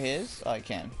it over his? Oh, I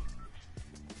can.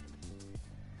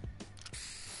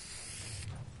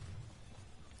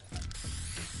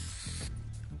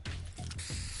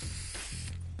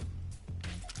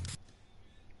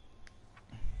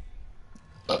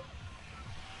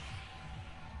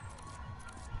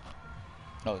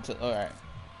 Oh, it's all right.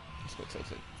 Let's go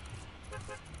tilt it.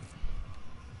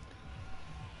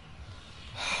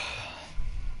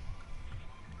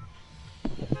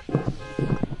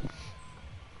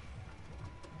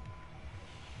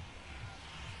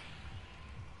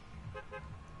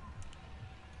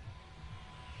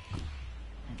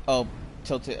 Oh,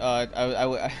 tilted.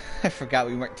 I forgot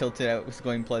we weren't tilted. I was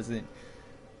going pleasant.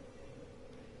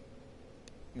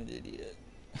 I'm an idiot.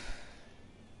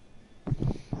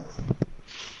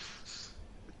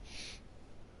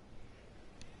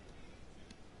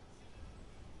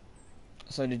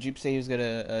 So did Jupe say he was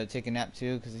gonna take a nap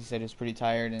too? Because he said he was pretty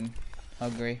tired and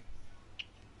hungry.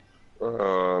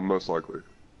 Most likely.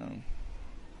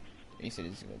 He said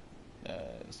he's gonna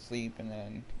sleep and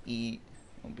then eat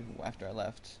after I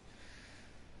left.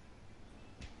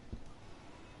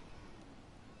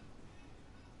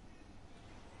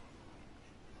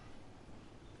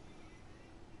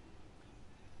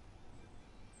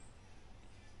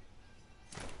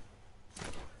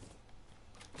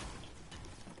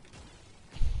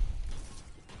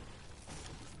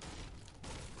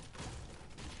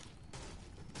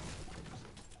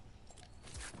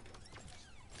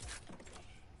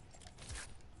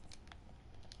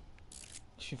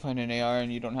 If you find an AR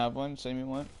and you don't have one, send me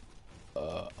one.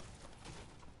 I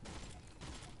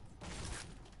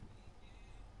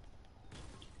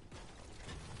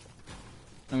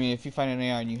mean, if you find an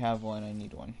AR and you have one, I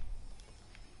need one.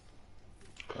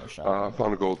 I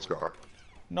found a gold scar.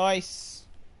 Nice.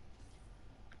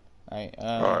 Alright,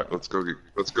 Alright, let's go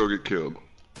get killed.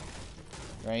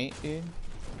 Right, dude?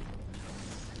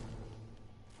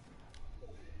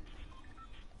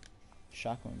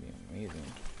 Shotgun would be amazing.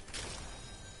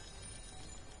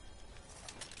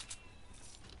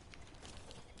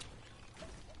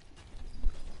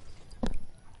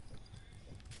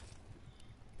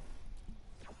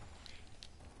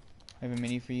 I have a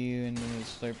mini for you and then a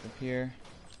slurp up here.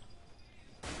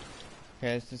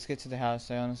 Okay, let's get to the house.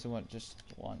 I honestly want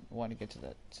to get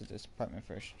to this apartment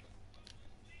first.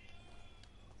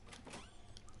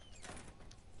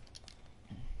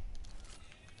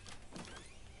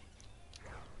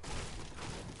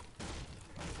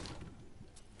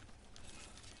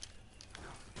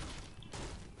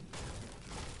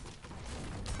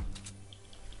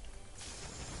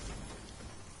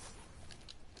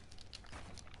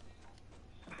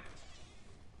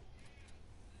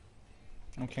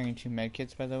 I'm carrying 2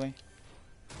 medkits, by the way.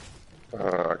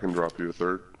 I can drop you a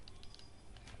third.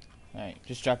 Alright,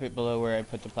 just drop it below where I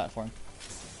put the platform.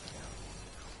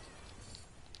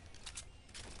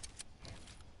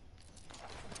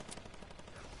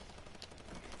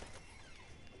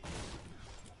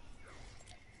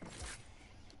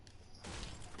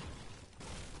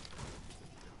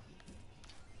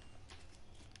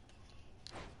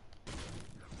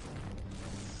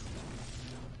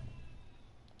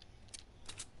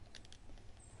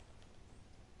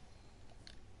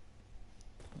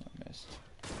 I missed.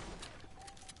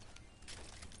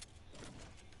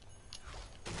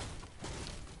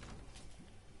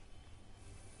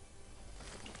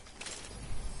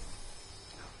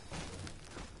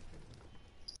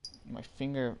 My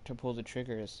finger to pull the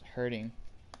trigger is hurting.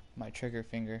 My trigger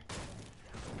finger.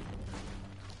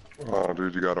 Oh,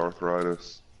 dude, you got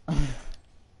arthritis. I Your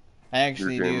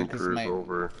actually do, gaming because career's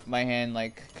over. my hand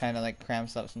like kind of like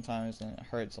cramps up sometimes and it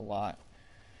hurts a lot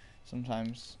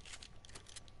sometimes.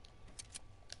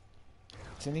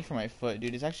 Same thing for my foot,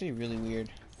 dude. It's actually really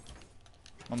weird.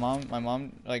 My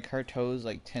mom, like her toes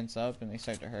like tense up and they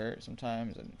start to hurt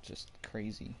sometimes, and it's just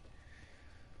crazy.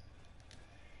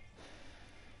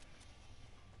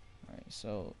 All right,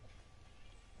 so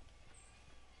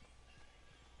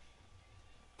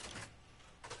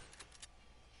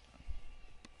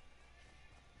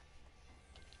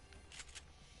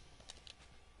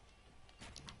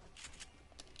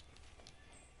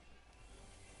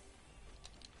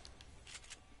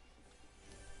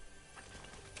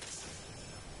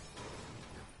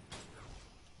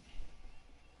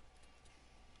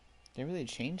they really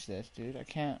changed this, dude. I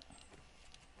can't.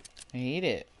 I hate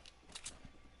it.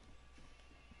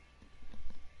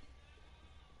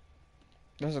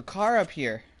 There's a car up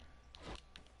here.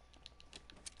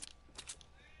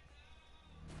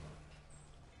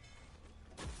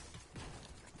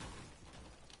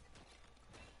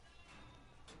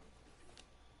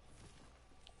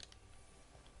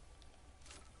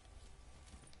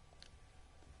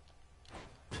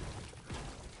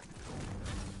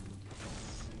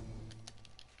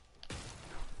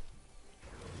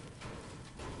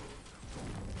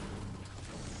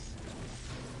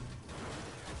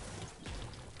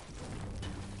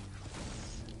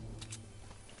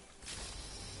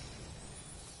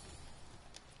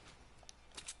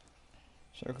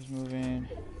 Circle's moving.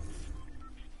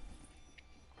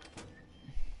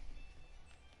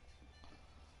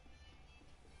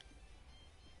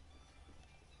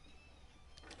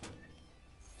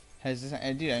 Has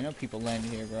this? Dude, I know people land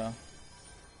here, bro.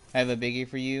 I have a biggie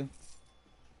for you.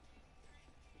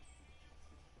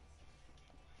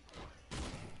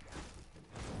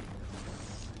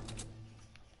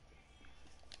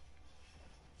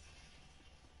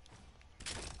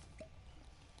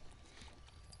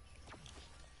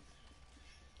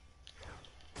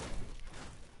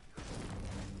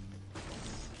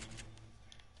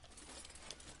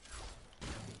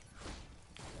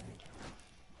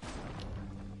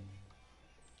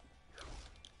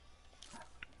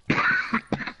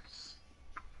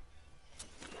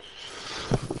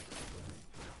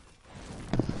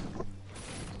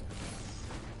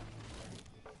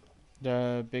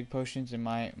 The big potions in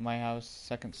my house,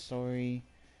 second story,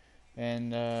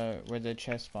 and where the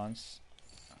chest spawns.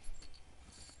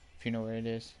 If you know where it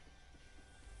is.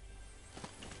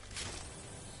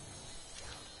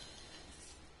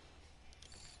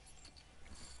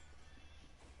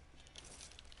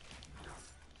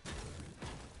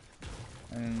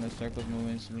 And then the circle's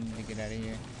moving, so we need to get out of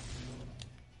here.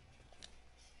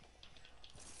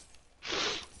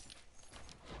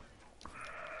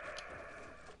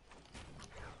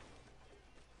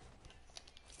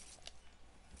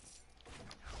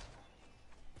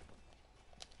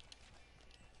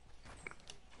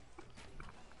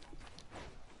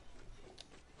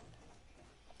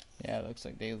 Yeah, it looks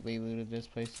like they looted this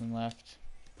place and left.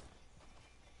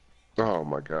 Oh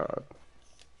my god.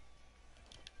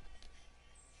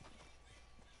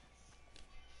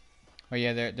 Oh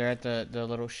yeah, they're at the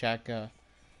little shack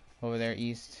over there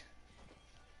east.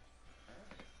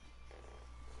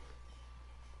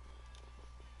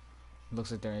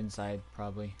 Looks like they're inside,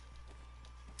 probably.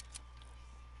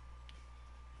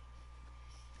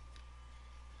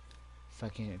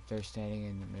 If they're standing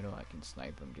in the middle, I can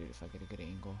snipe them, dude, if I get a good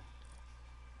angle.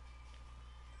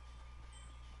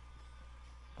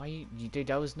 Why you dude,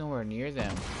 that was nowhere near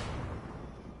them.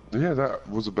 Yeah, that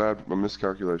was a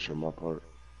miscalculation on my part.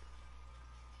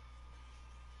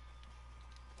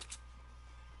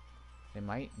 They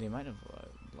might have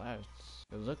left.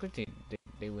 It looked like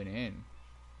they went in.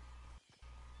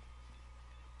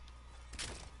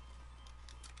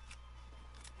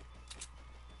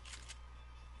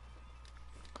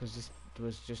 Cause this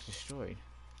was just destroyed.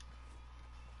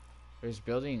 There's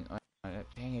building.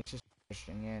 Dang, it's just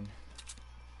pushing in.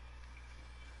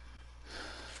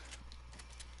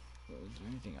 Is there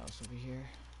anything else over here?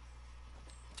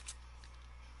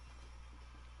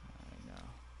 No.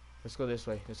 Let's go this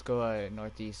way. Let's go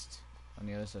northeast on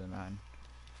the other side of the mountain.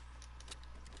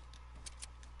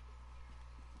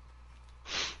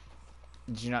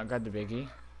 Did you not grab the biggie?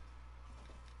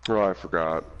 Oh, I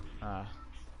forgot.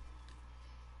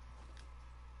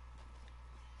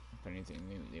 If anything,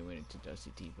 maybe they went into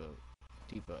Dusty Depot.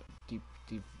 Depot?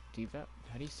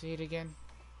 How do you say it again?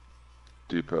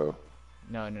 Depot.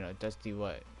 No. Dusty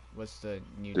what? What's the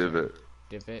new Divot. term?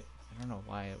 Divot? I don't know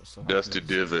why it was so hard. Dusty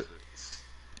divot.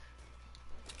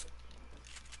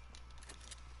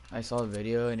 I saw a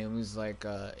video and it was like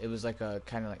a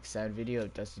kind of like sad video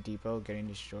of Dusty Depot getting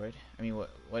destroyed. I mean,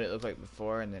 what it looked like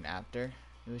before and then after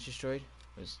it was destroyed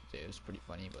it was pretty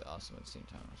funny, but also at the same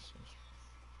time it was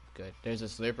good. There's a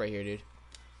slurp right here, dude.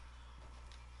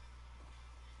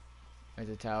 There's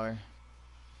a tower.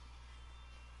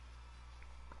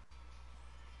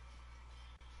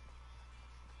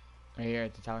 Right here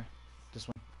at the tower. This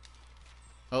one.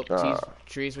 Oh,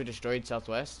 trees were destroyed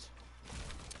southwest.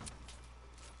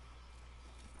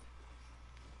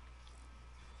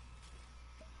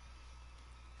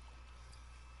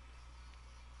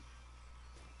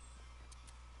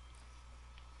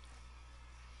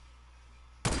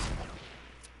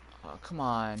 Oh, come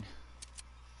on.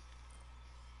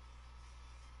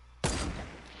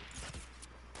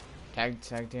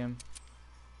 Tagged him.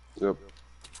 Yep.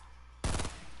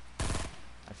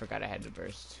 I forgot I had to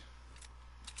burst.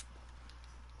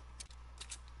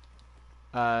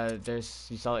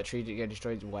 You saw that tree get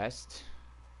destroyed west.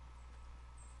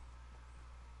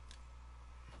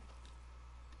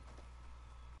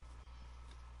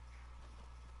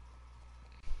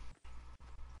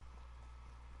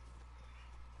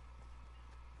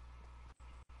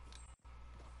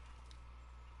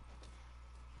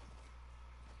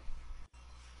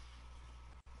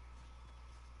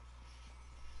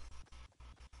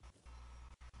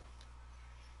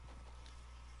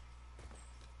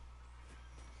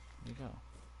 There you go.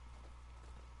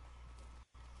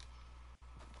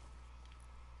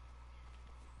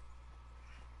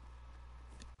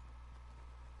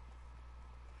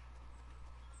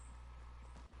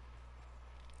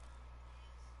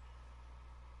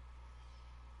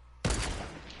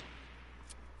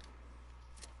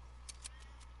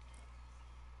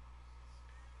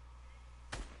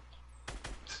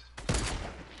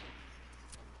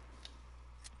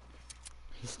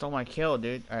 He stole my kill,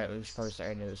 dude. Alright, we should probably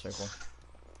start into the circle.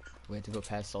 We have to go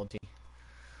past Salty.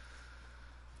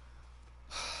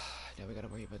 Now we gotta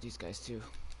worry about these guys too.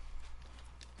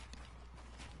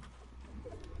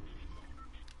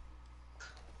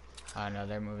 Oh no,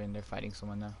 they're moving. They're fighting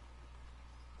someone now.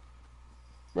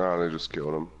 No, they just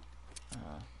killed him.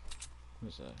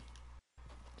 Who's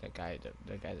that guy?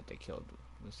 The guy that they killed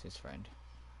was his friend.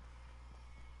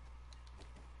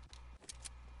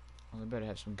 Well, they better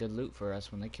have some good loot for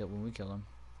us when we kill him.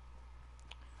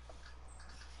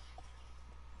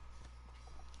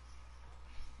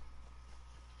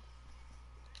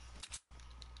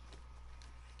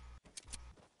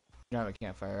 You don't have a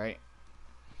campfire, right?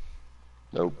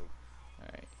 Nope.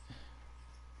 Alright.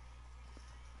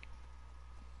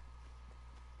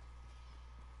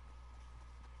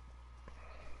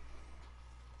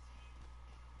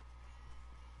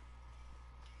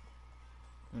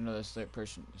 Another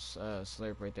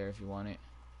slurp right there if you want it.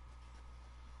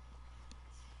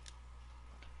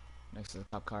 Next to the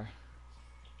cop car.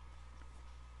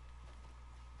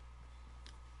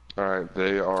 Alright,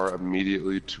 they are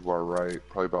immediately to our right,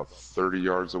 probably about 30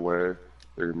 yards away.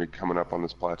 They're gonna be coming up on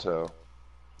this plateau.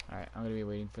 Alright, I'm gonna be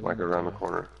waiting for them. Like around the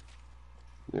corner.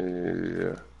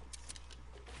 Yeah.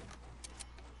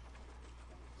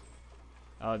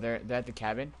 Oh, they're at the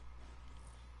cabin?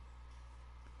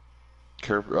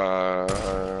 Careful,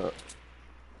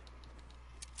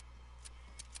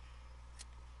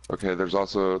 okay, there's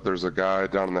a guy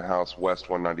down in the house, west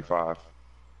 195.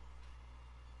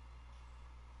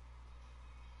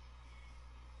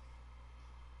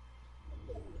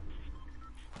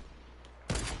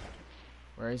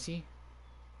 Where is he?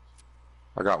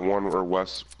 I got one or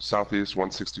southeast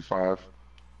 165.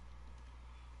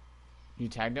 You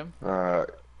tagged him? I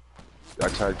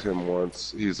tagged him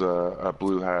once. He's a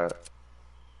blue hat.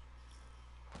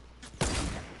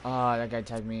 Ah, that guy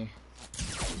tagged me.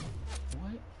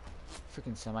 What?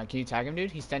 Freaking semi. Can you tag him,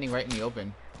 dude? He's standing right in the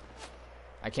open.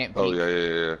 I can't peek. Oh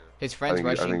yeah. His friend's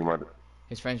rushing. I think he might.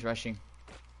 His friend's rushing.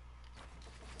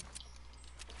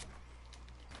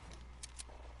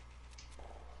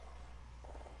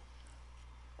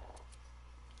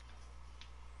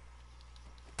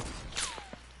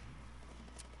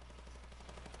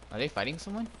 Are they fighting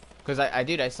someone? Cause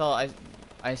dude, I saw a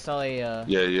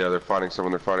Yeah, yeah, they're fighting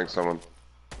someone. They're fighting someone.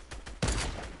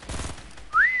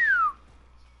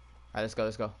 Alright, let's go,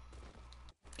 let's go.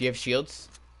 Do you have shields?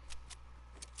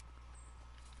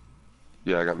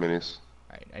 Yeah, I got minis.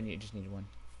 Alright, just need one.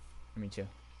 I mean two.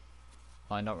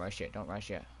 Hold on, don't rush yet, don't rush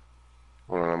yet.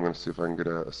 Hold on, I'm gonna see if I can get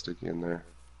a sticky in there.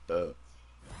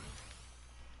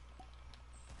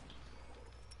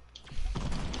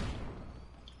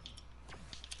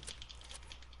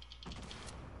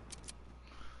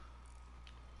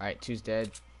 Alright, two's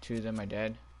dead. Two of them are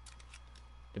dead.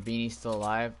 The beanie's still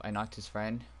alive. I knocked his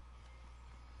friend.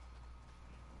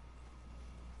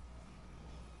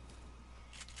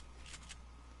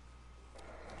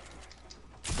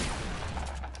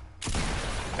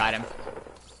 Got him.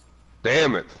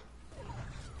 Damn it!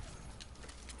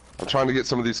 I'm trying to get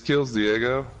some of these kills,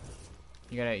 Diego.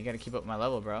 You gotta keep up my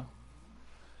level, bro.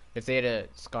 If they had a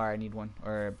scar, I need one,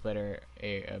 or a glitter,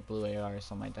 a blue AR or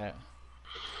something like that.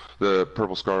 The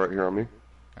purple scar right here on me.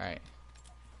 All right.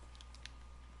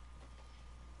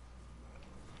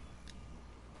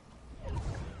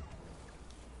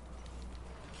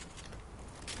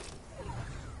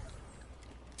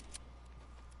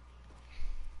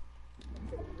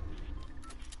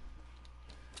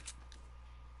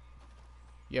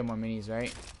 You have more minis,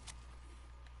 right?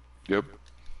 Yep.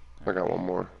 I got one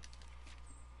more.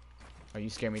 Oh, you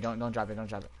scare me. Don't drop it. Don't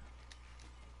drop it.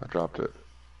 I dropped it.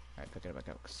 All right, pick it back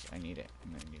up, cause I need it.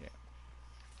 I'm gonna need it.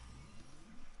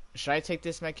 Should I take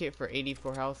this med kit for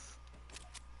 84 health?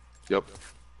 Yep.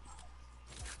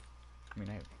 I mean,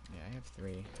 I have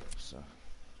 3, so.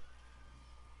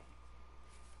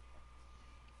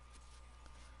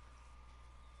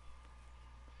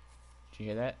 Did you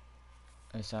hear that?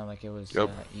 It sounded like it was Yep.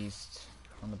 East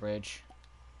on the bridge.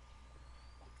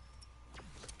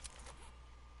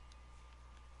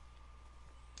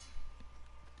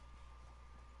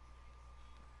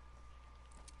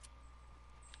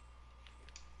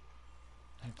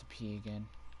 I have to pee again.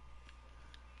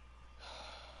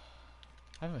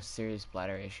 I have a serious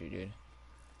bladder issue, dude.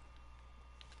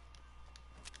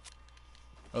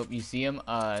 Oh, you see him,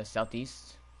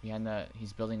 southeast? Behind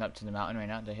he's building up to the mountain right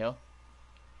now, the hill.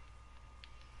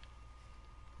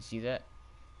 You see that?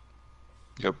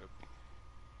 Yep.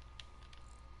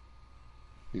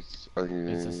 I think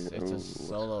It's a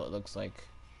solo, it looks like.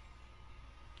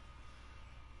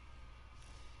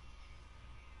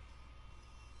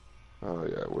 Oh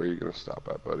yeah, where are you gonna stop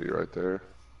at, buddy? Right there.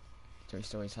 3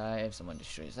 stories high. If someone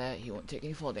destroys that, he won't take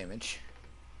any fall damage.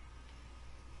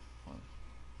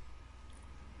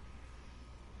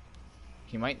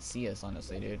 He might see us,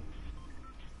 honestly, dude.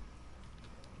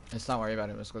 Let's not worry about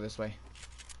it. Let's go this way.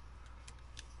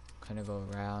 Kind of go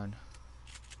around.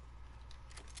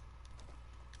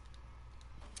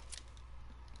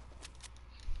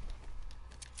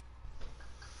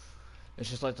 Let's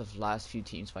just let the last few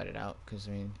teams fight it out, because,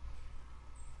 I mean,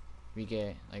 we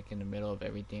get, like, in the middle of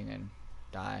everything and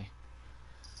die.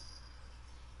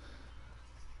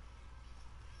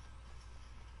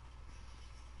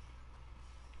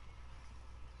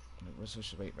 Let's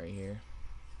just wait right here.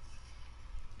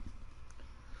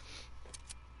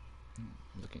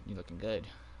 You looking good.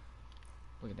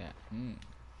 Look at that.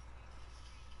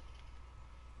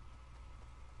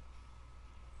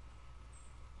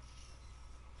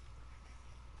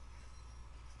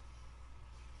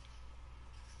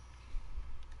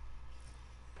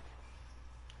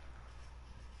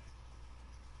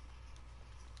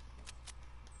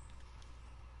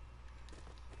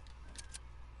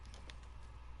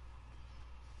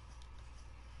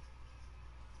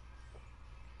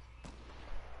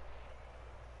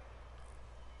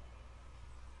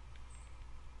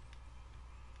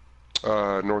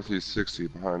 Northeast 60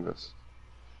 behind us.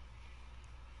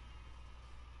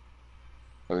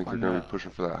 I think they're gonna be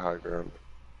pushing for that high ground.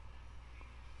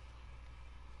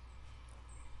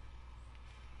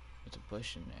 There's a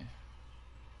bush in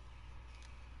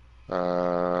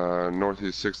there.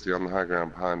 Northeast 60 on the high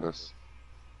ground behind us.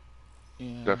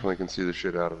 Yeah. Definitely can see the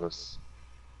shit out of us.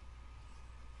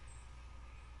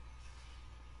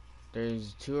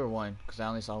 There's 2 or 1, because I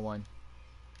only saw 1.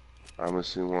 I only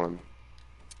see one.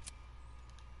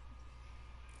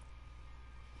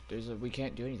 We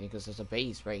can't do anything because there's a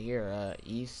base right here,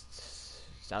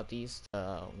 southeast,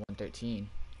 113.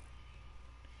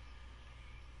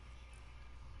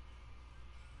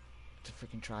 It's a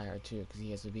freaking tryhard too, because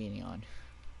he has a beanie on.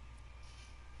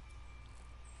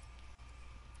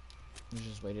 Let's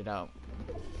just wait it out.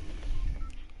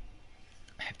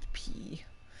 I have to pee.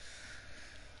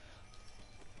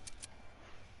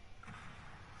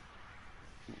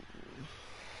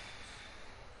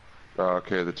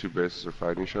 Okay, the two bases are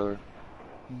fighting each other.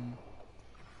 Mm.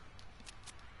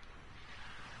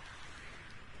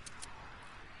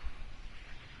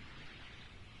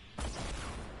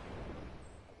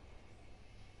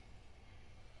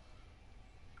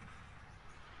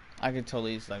 I could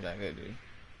totally snipe that good, dude.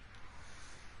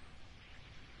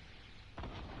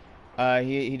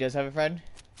 He does have a friend.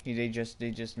 They just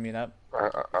meet up.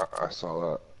 I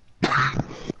saw that.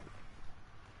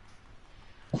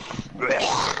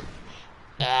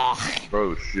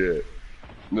 Oh shit.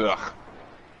 Ugh.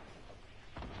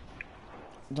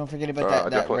 Don't forget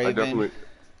about that I Raven. definitely.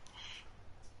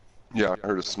 Yeah, I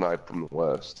heard a snipe from the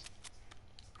west.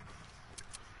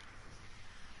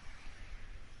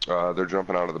 They're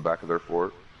jumping out of the back of their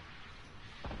fort.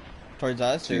 Towards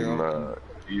us, Team or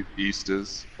east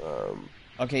is.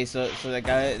 okay, so that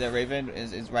guy, that Raven,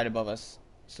 is right above us.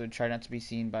 So try not to be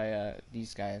seen by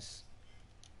these guys.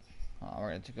 We're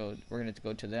gonna have to go. We're gonna have to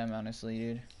go to them, honestly,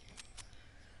 dude.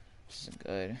 This isn't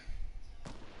good.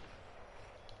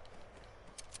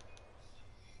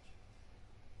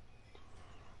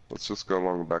 Let's just go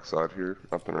along the backside here,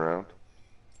 up and around.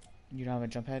 You don't have a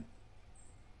jump head?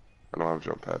 I don't have a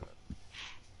jump pad.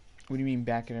 What do you mean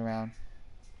backing around?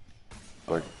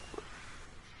 Like,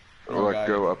 Oh, like God.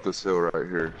 go up this hill right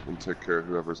here and take care of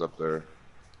whoever's up there.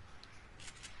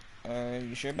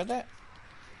 You sure about that?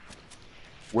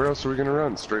 Where else are we gonna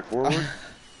run? Straight forward?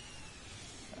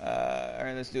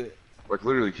 Alright, let's do it. Like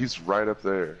literally, he's right up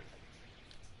there.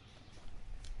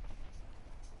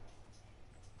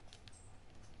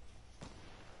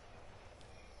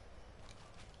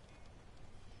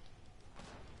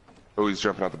 Oh, he's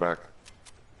jumping out the back.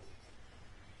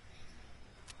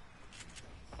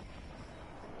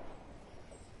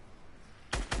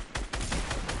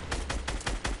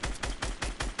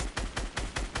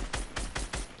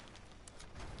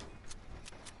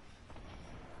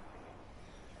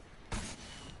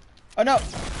 Oh no!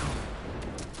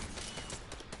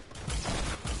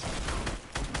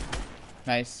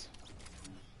 Nice.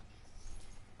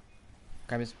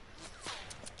 Grab his.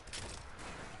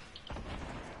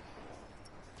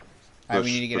 Alright,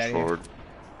 we need to get Push out of forward.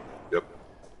 Yep.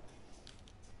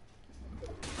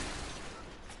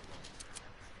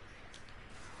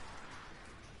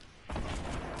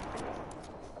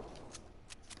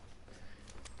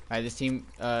 Alright, this team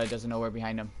doesn't know we're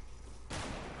behind them.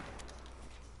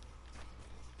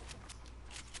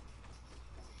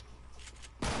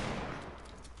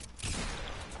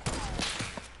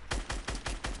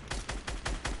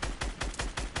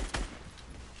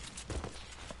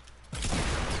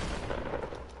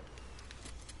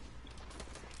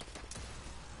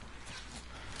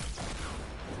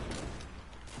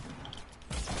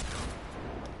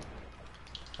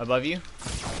 Above you?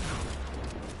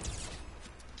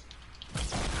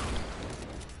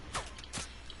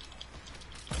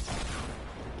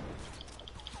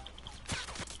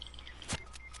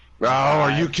 Oh,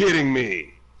 are you kidding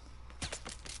me?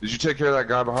 Did you take care of that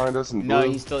guy behind us in No,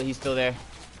 blue? he's still there.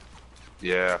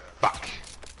 Yeah, fuck.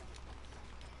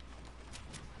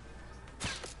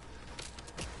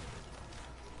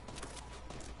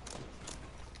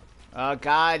 Oh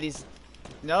God, he's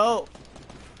no.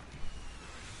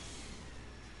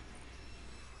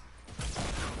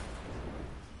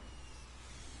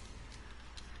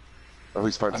 Oh,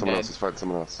 he's fighting I'm someone dead. else. He's fighting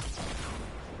someone else.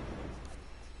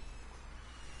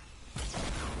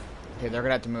 Okay, they're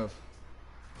gonna have to move.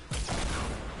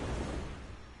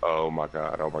 Oh my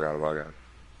god. Oh my god. Oh my god.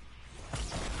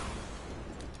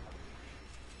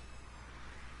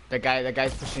 That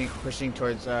guy's pushing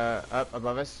towards up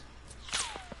above us.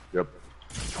 Yep.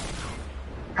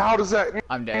 How does that?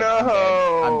 I'm dead.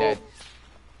 No. I'm dead.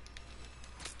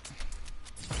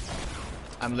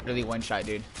 I'm literally one shot,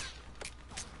 dude.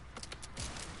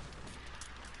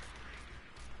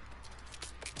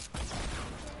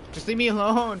 Just leave me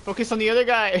alone. Focus on the other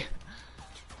guy.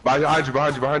 Behind you.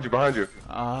 Behind you. Behind you. Behind you.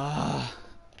 Ah.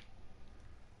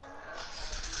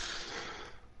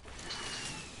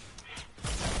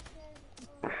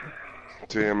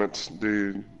 Damn it,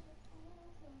 dude.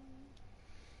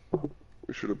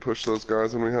 We should have pushed those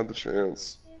guys when we had the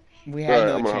chance. We had Alright,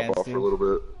 no I'm gonna chance, hop off dude. for a little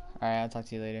bit. Alright, I'll talk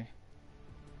to you later.